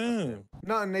was he saying?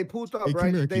 Nothing. They pulled up, Hey, come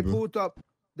right? here, They Kiba. pulled up.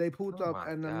 They pulled up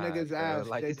and them niggas asked.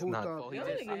 Like, they it's pulled not- up. Y'all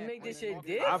niggas make this shit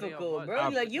difficult, bro.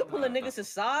 Like you pulling niggas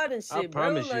aside and shit, I bro.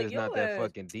 promise you, Like it's not that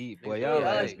fucking deep, boy. Y'all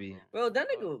ass be. Bro, that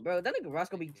nigga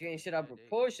Roscoe be tearing shit out of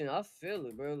proportion. I feel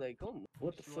it, bro. Like, come on,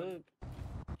 what the fuck?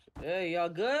 Hey, y'all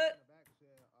good?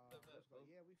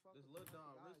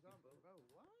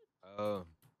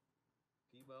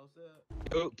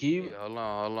 Kiba. Yeah, hold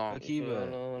on. Kiba.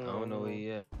 I don't know where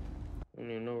he at. I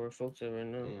don't even know where folks at right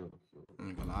now. I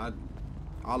ain't gonna lie.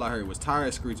 All I heard was tire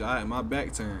screech. I had my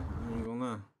back turned. I ain't gonna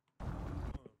lie.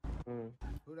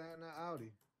 Who that in that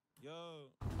Audi? Yo.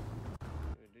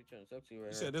 They trying to talk to you right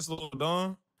You now. said this little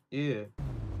Don? Yeah.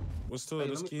 What's to it?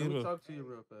 This Let me talk to you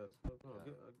real fast.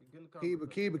 Keep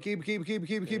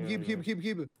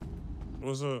it.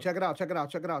 What's up? Check it out.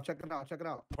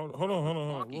 Hold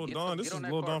on. Lil Don, this is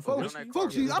Lil Don for Whiskey.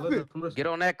 Folks, he's up it. Get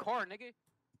on that car, nigga.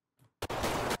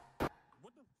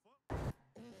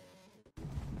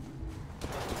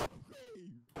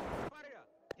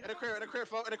 In the crib,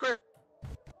 folks. In the crib.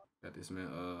 Got this man,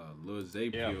 Lil Zay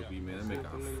POV, man. That make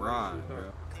a fried,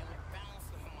 bro.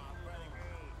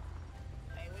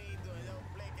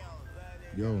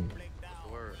 Yo.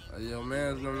 Yo,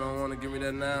 man, don't want to give me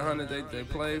that 900 they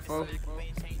played for. You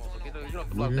don't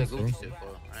block that Gucci shit,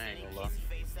 for. I ain't gonna lie.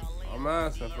 I'm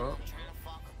asking, for.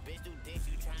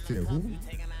 Shit, who?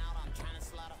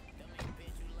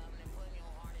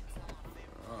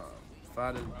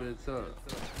 Fire this bitch up.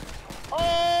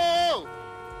 Oh!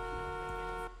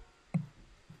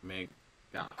 Man,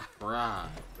 got fried,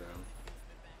 bro.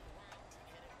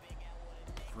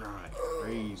 Fried,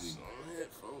 crazy.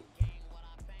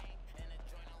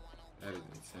 That is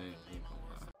insane. Ain't gonna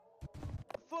lie.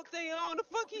 Fuck they on the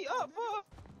fuck he up for?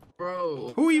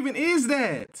 Bro. Who even is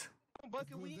that?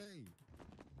 Bucket weed.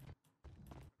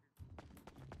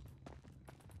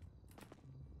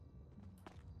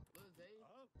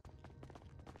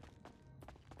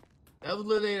 That was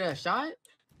Lil Zay that shot?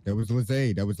 That was Lil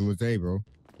Zay. That was Lil Zay, bro.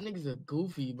 That nigga's a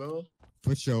goofy, bro.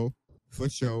 For sure.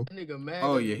 That nigga mad.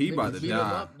 Oh yeah, he about to beat him die.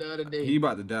 up the other day. He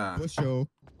about to die. For sure.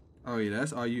 Oh yeah,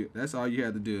 that's all you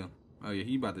had to do. Oh yeah,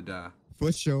 he about to die.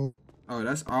 For sure. Oh,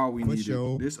 that's all we For needed.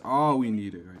 sure. This all we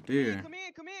needed right there. Come in.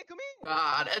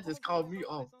 Ah, that just caught me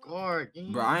off guard.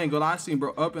 Gang. Bro, I ain't gonna lie, I seen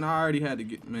bro up and I already had to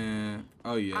get, man.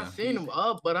 Oh yeah. I seen him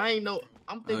up, but I ain't know.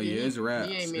 I'm thinking yeah, it's raps.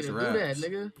 he ain't mean It's to raps. do that,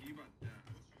 nigga.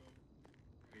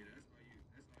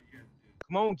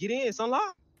 Come on, get in, son.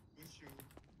 Lock.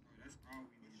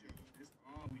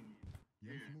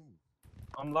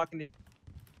 I'm locking it.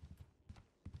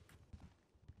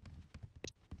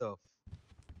 Stuff.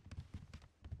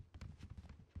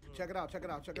 Check it out.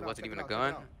 It wasn't even a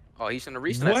gun. Oh, he's in the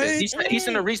reach. He's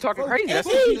in the reach talking crazy. That's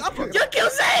You kill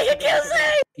Zay.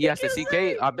 He has to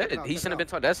CK. I bet it. He shouldn't have been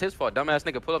talking. That's his fault. Dumbass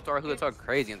nigga pull up to our hood talking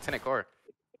crazy in tenant car.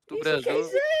 Stupid ass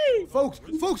dude.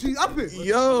 Folks, he's up it.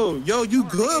 Yo, you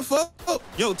good, fuck?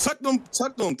 Yo, tuck them,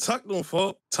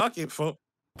 fuck. Tuck it, fuck.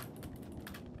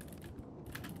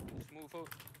 Smooth, fuck.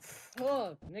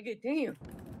 Fuck, nigga, damn.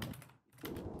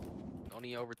 Don't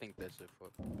even overthink that shit,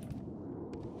 fuck.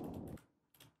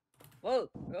 Fuck,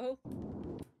 bro.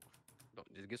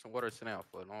 Don't, just get some water, sit down,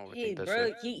 fuck. Don't Hey, overthink that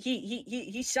bro, shit.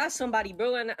 he shot somebody,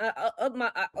 bro, and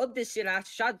I up this shit. I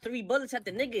shot 3 bullets at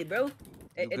the nigga, bro.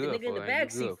 At the good, nigga in the fool. You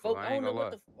backseat, good, fuck. fool. I I don't ain't know gonna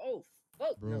what the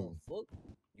fuck. Bro. No, fuck.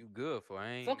 You good, for I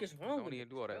ain't. Fuck is wrong Don't with even niggas,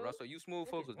 do all that, bro? Russell. You smooth,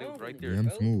 folks. Fuck is They was wrong right with there. Yeah, I'm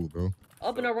bro? smooth, bro.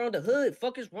 Up and around the hood,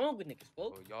 fuck is wrong with niggas,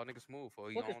 fuck. Y'all niggas smooth,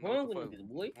 for you Fuck is don't know wrong what with the fuck.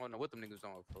 niggas, boy? I don't know what them niggas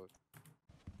on, fuck.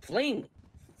 Flame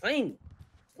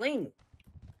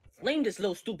this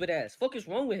little stupid ass. Fuck is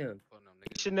wrong with him?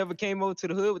 Should never came over to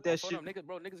the hood with that shit.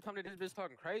 Niggas come to this bitch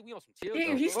talking crazy. We on some chill.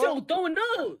 Damn, he's still throwing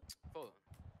up.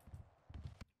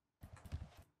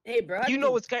 Hey, bro. You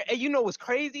know what's crazy? Hey, you know what's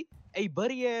crazy? Hey,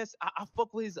 buddy ass. I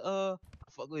fuck with his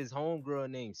homegirl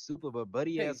named Super, but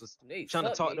buddy ass was trying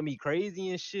to talk to me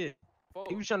crazy and shit.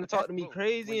 He was trying to talk to me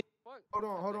crazy.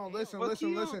 Hold on. Listen.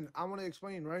 I want to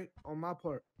explain, right? On my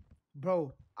part.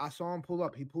 Bro, I saw him pull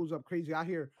up. He pulls up crazy. I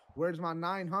hear, where's my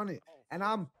 900? And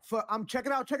I'm check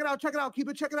it out. Keep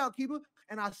it, check it out.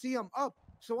 And I see him up.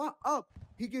 So I up.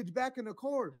 He gets back in the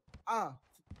cord. Oh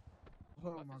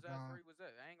my God.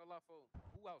 I ain't gonna lie,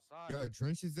 who outside? Yo,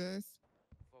 drench his ass.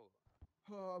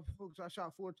 Folks, I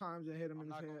shot 4 times and hit him in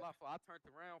his head. I turned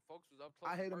around, folks was up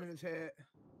close. I hit him in his head.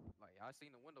 Like I seen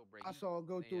the window break. I saw it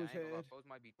go through his head. Folks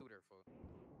might be through there, folks.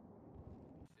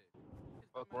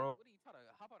 Fuck wrong. What are you trying to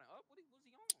hop on and up? What was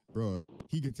he on? Bro,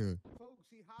 he get to.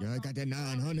 Yeah, I got that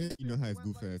 900. You know how his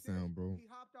goof ass sound, bro.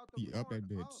 He up that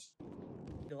bitch.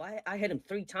 Yo, I hit him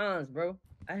 3 times, bro.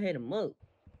 I hit him up.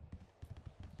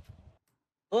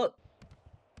 Fuck.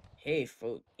 Hey,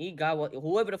 fuck. He got what?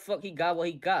 Whoever the fuck he got what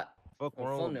he got. Fuck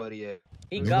wrong with buddy ass.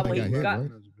 He got what he got.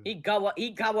 He got what he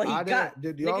got.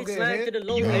 Did y'all Nigga get slammed hit? to the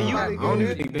low.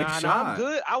 I'm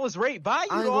good. I was right by you.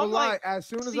 I ain't though. gonna I'm lie. like, As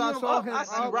soon as see I him saw up, him I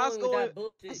see up, Roscoe.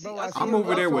 I'm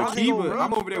over there with Kiba.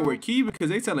 I'm over there with Kiba because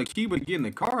they telling Kiba to get in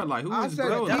the car. Like, who is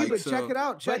bro? Like, so. Check it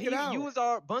out. Check it out. You was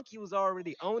Bunky was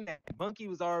already on that. Bunky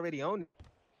was already on it.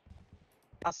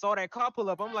 I saw that car pull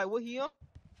up. I'm like, what he on?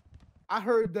 I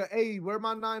heard where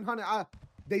my 900?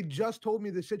 They just told me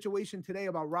the situation today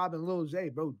about robbing Lil Zay,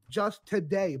 bro. Just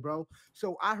today, bro.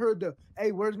 So I heard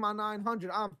where's my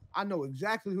 900? I know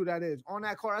exactly who that is. On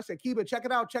that car, I said, Kiba, check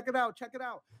it out, check it out, check it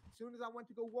out. As soon as I went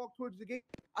to go walk towards the gate,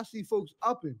 I see folks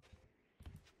upping.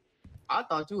 I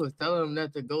thought you was telling them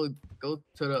that to go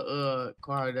to the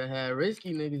car that had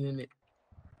risky niggas in it.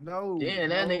 No. Yeah,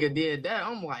 that nigga did that.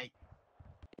 I'm like,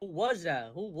 who was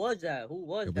that? Who was that? Who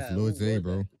was It that? was Lil Zay,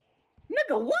 bro.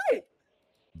 Nigga, what?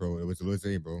 Bro, it was Lil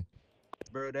Zay, bro.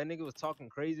 Bro, that nigga was talking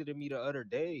crazy to me the other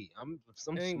day. I'm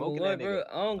smoking Lie, that nigga.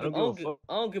 I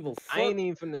don't give a fuck. I ain't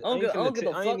even finna. I don't give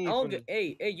a fuck.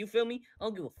 Hey, you feel me? I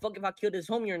don't give a fuck if I kill this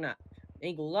homie or not.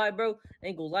 Ain't gonna lie, bro.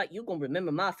 Ain't gonna lie. You gonna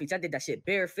remember my face. I did that shit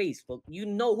bare face. But you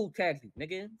know who tagged me,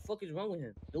 nigga. Fuck is wrong with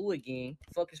him? Do it, gang.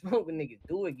 Fuck is wrong with niggas?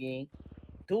 Do it, gang.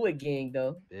 Do it, gang,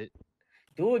 though.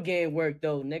 Do it, gang work,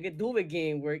 though, nigga. Do it,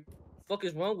 gang work. Fuck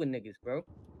is wrong with niggas, bro?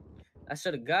 I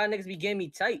swear to God, niggas be getting me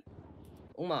tight.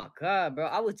 Oh my God, bro.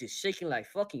 I was just shaking like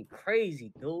fucking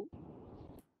crazy, dude.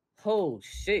 Oh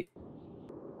shit.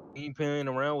 He ain't playing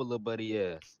around with little buddy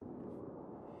ass.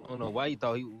 I don't know why you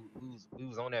thought he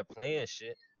was on that playing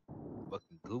shit.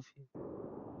 Fucking goofy.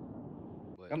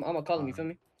 I'm gonna call him, you feel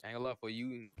me? I ain't gonna lie for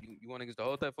you. You want niggas to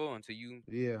hold that for until you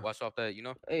wash off that, you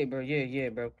know? Hey, bro. Yeah,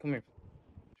 bro. Come here.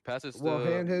 Pass this.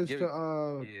 Hand his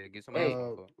to get somebody.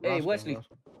 Hey, Wesley.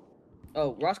 Roscoe.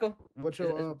 Oh, Roscoe. What's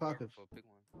your pockets?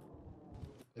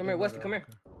 Come here, Wesley. Come here.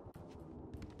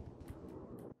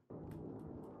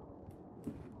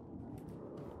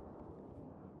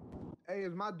 Hey,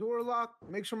 is my door locked?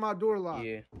 Make sure my door locked.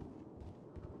 Yeah.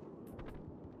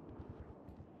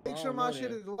 Make sure my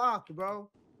shit is locked, bro.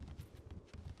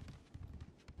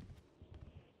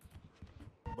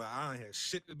 But I ain't had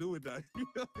shit to do with that. You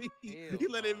know what I mean? He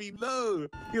letting me know.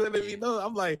 He letting me know.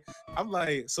 I'm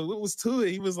like, so what was to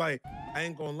it? He was like, I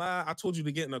ain't gonna lie. I told you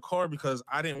to get in the car because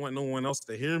I didn't want no one else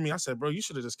to hear me. I said, bro, you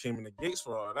should have just came in the gates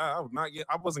for all that.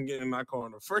 I wasn't getting in that car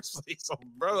in the first place. So,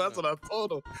 bro, that's what I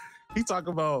told him. He's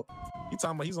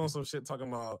on some shit talking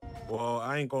about, well,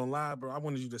 I ain't gonna lie, bro. I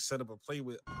wanted you to set up a play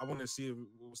with, I wanted to see if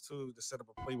it was to set up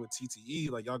a play with TTE.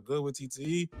 Like, y'all good with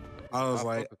TTE? I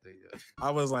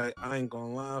was like, I ain't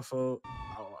gonna lie, folks.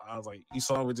 I was like, you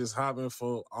saw what just happened,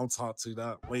 folks. I'll talk to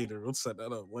that later. We'll set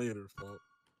that up later, folks.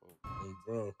 Hey,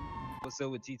 bro. What's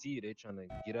up with TTE? They trying to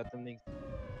get at them niggas?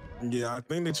 Yeah, I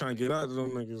think they trying to get out of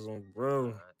them niggas on,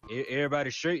 bro.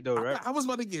 Everybody straight though, right? I was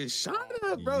about to get shot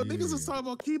at, bro. Niggas was talking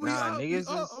about keeping niggas.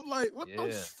 I'm like, what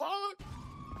the fuck?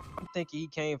 I'm thinking he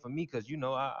came for me because, you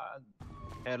know, I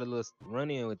had a little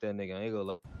run-in with that nigga. I ain't gonna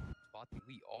look.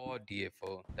 We all did,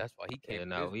 for that's why he came. Yeah,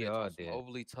 no, we all did.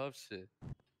 Overly tough shit.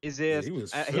 His ass,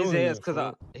 his ass. I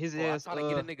trying to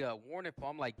get a nigga a warning for.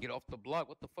 I'm like, get off the block.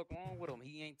 What the fuck wrong with him?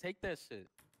 He ain't take that shit.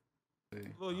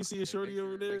 Well, you see a shorty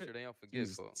over there? Make sure they don't forget,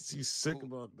 she's sick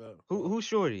about that. Who's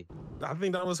shorty? I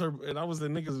think that was her. That was the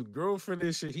nigga's girlfriend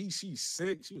and shit. She's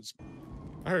sick. She was.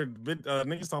 I heard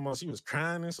niggas talking about she was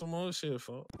crying and some more shit.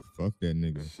 Fuck that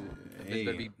nigga. Hey.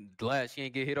 Better be glad she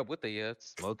ain't get hit up with the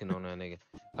ass. Smoking on that nigga.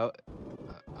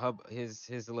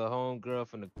 His little homegirl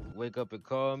finna wake up and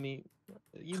call me.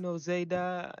 You know Zay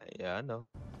died? Yeah, I know.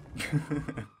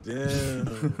 Damn.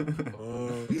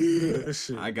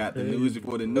 I got the news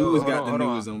before the news got the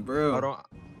news on, bro. Hold on.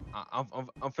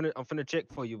 I'm finna check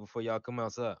for you before y'all come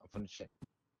outside. I'm finna check.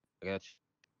 I got you.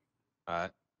 All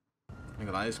right.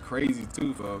 Like, it's crazy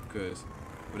too, folks, cause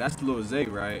that's Lil Zay,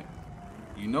 right?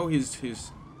 You know his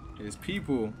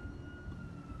people,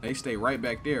 they stay right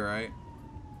back there, right?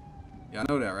 Y'all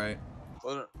know that, right?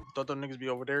 Don't them niggas be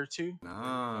over there too?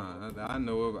 Nah, I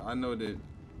know that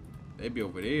they be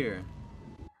over there.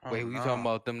 Wait, you talking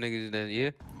about them niggas that,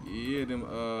 Yeah, them,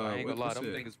 I ain't gonna lie, them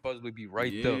niggas supposedly be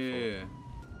right yeah. there. Yeah.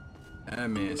 That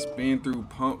man spin through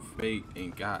pump fake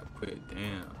and got put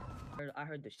down. I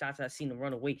heard the shots. I seen them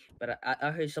run away, but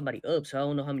I heard somebody up, so I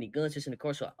don't know how many guns is in the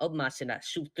car. So I up my shit. I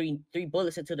shoot three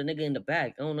bullets into the nigga in the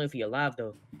back. I don't know if he alive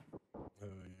though.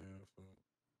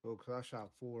 Oh, cause I shot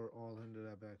 4 all into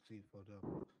that back seat for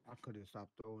them. I couldn't stop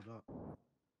throwing up.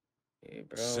 Yeah,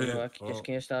 bro. No, I just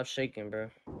can't stop shaking,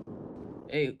 bro.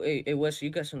 Hey, Wesley,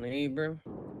 you got something to eat, bro?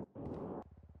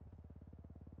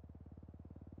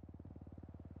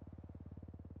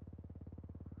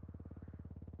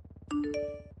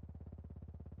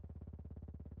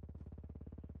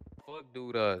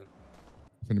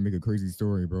 crazy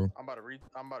story, bro. I'm about to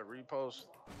repost.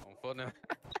 On phone now.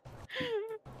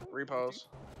 Repost.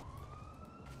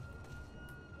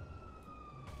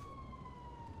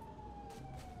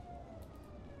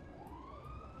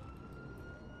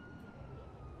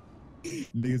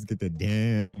 Niggas get the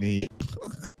damn name.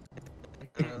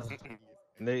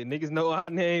 Niggas know our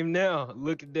name now.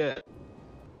 Look at that.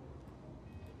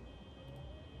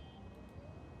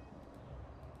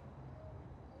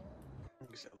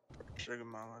 Sugar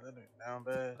mama, that ain't down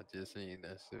bad. I just seen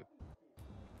that shit.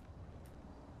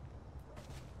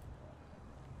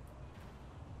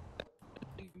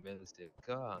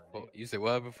 God. Oh, you said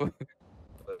what before?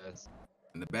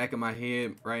 In the back of my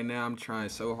head right now, I'm trying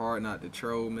so hard not to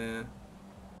troll, man.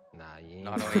 Nah, you ain't.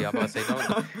 No, I'm about to say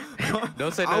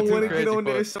don't say I nothing want too to crazy. get on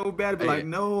there folks. so bad, but Hey, like,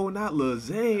 no, not Lil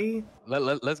Zay.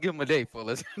 Let's give him a day, for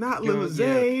let's Not give Lil him-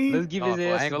 Zay. Let's give his I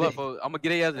ass ain't a gonna lie, day. folks. I'm gonna get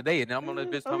their ass a day, and then I'm gonna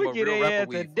bitch I'm talking gonna about get real their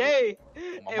rapper ass a weed. day.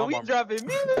 My And we mama- dropping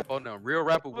music. Oh no, real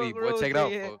rapper weed, boy. Check it out,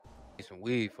 Rose, yeah. folks. Get some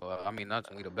weed, for I mean not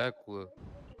some weed, a backwood.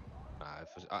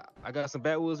 I got some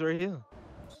backwoods right here.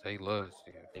 Say love,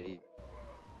 shit.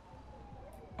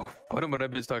 Put him on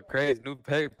that bitch talk crazy. New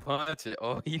pack punch it.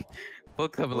 Oh, he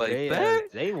fuck up like that.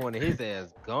 They wanted his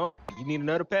ass gone. You need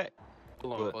another pack?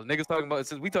 Hold on, folks. Niggas talking about,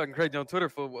 since we talking crazy on Twitter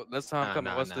for let's time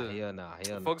coming. What's the hell nah.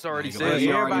 Folks already Ain't said gonna lie,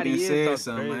 he already Everybody done is said talking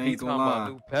something. I crazy. he ain't talking gonna about lie.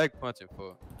 new pack punching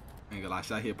for. Ain't gonna lie,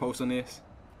 should I hit post on this?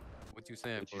 What you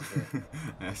saying, for?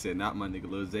 I said, not my nigga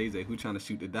Lil Zay. Who trying to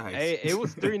shoot the dice? Hey, it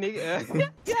was 3 niggas.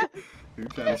 Who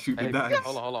trying to shoot the Hey, dice?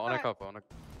 hold on, on that cup, on that.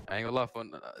 I ain't gonna lie, for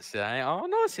shit. I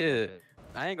don't know shit.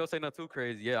 I ain't gonna say nothing too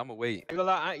crazy. Yeah, I'ma wait. I'm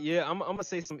gonna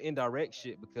say some indirect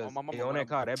shit because my mama, hey, on that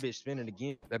car, that bitch spinning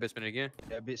again. That bitch spinning again?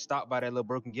 That bitch stopped by that little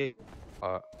broken gate.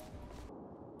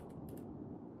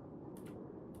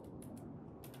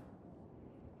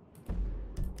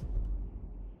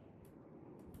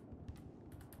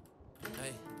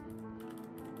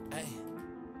 Hey,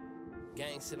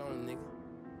 gang shit on him, nigga.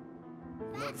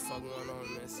 You know what the fuck going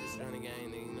on, man. Sister on the gang,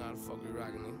 nigga. You know how the fuck we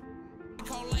rockin', nigga.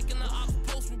 Call like in the ox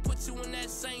post, we put you in that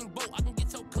same boat. I can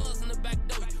get your cousin the back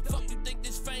door. Fuck you think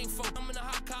this fame for? I'm in a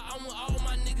hot car, I want all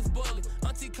my niggas boiling.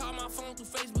 Auntie call my phone through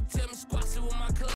Facebook, tell me squash it with my cousin.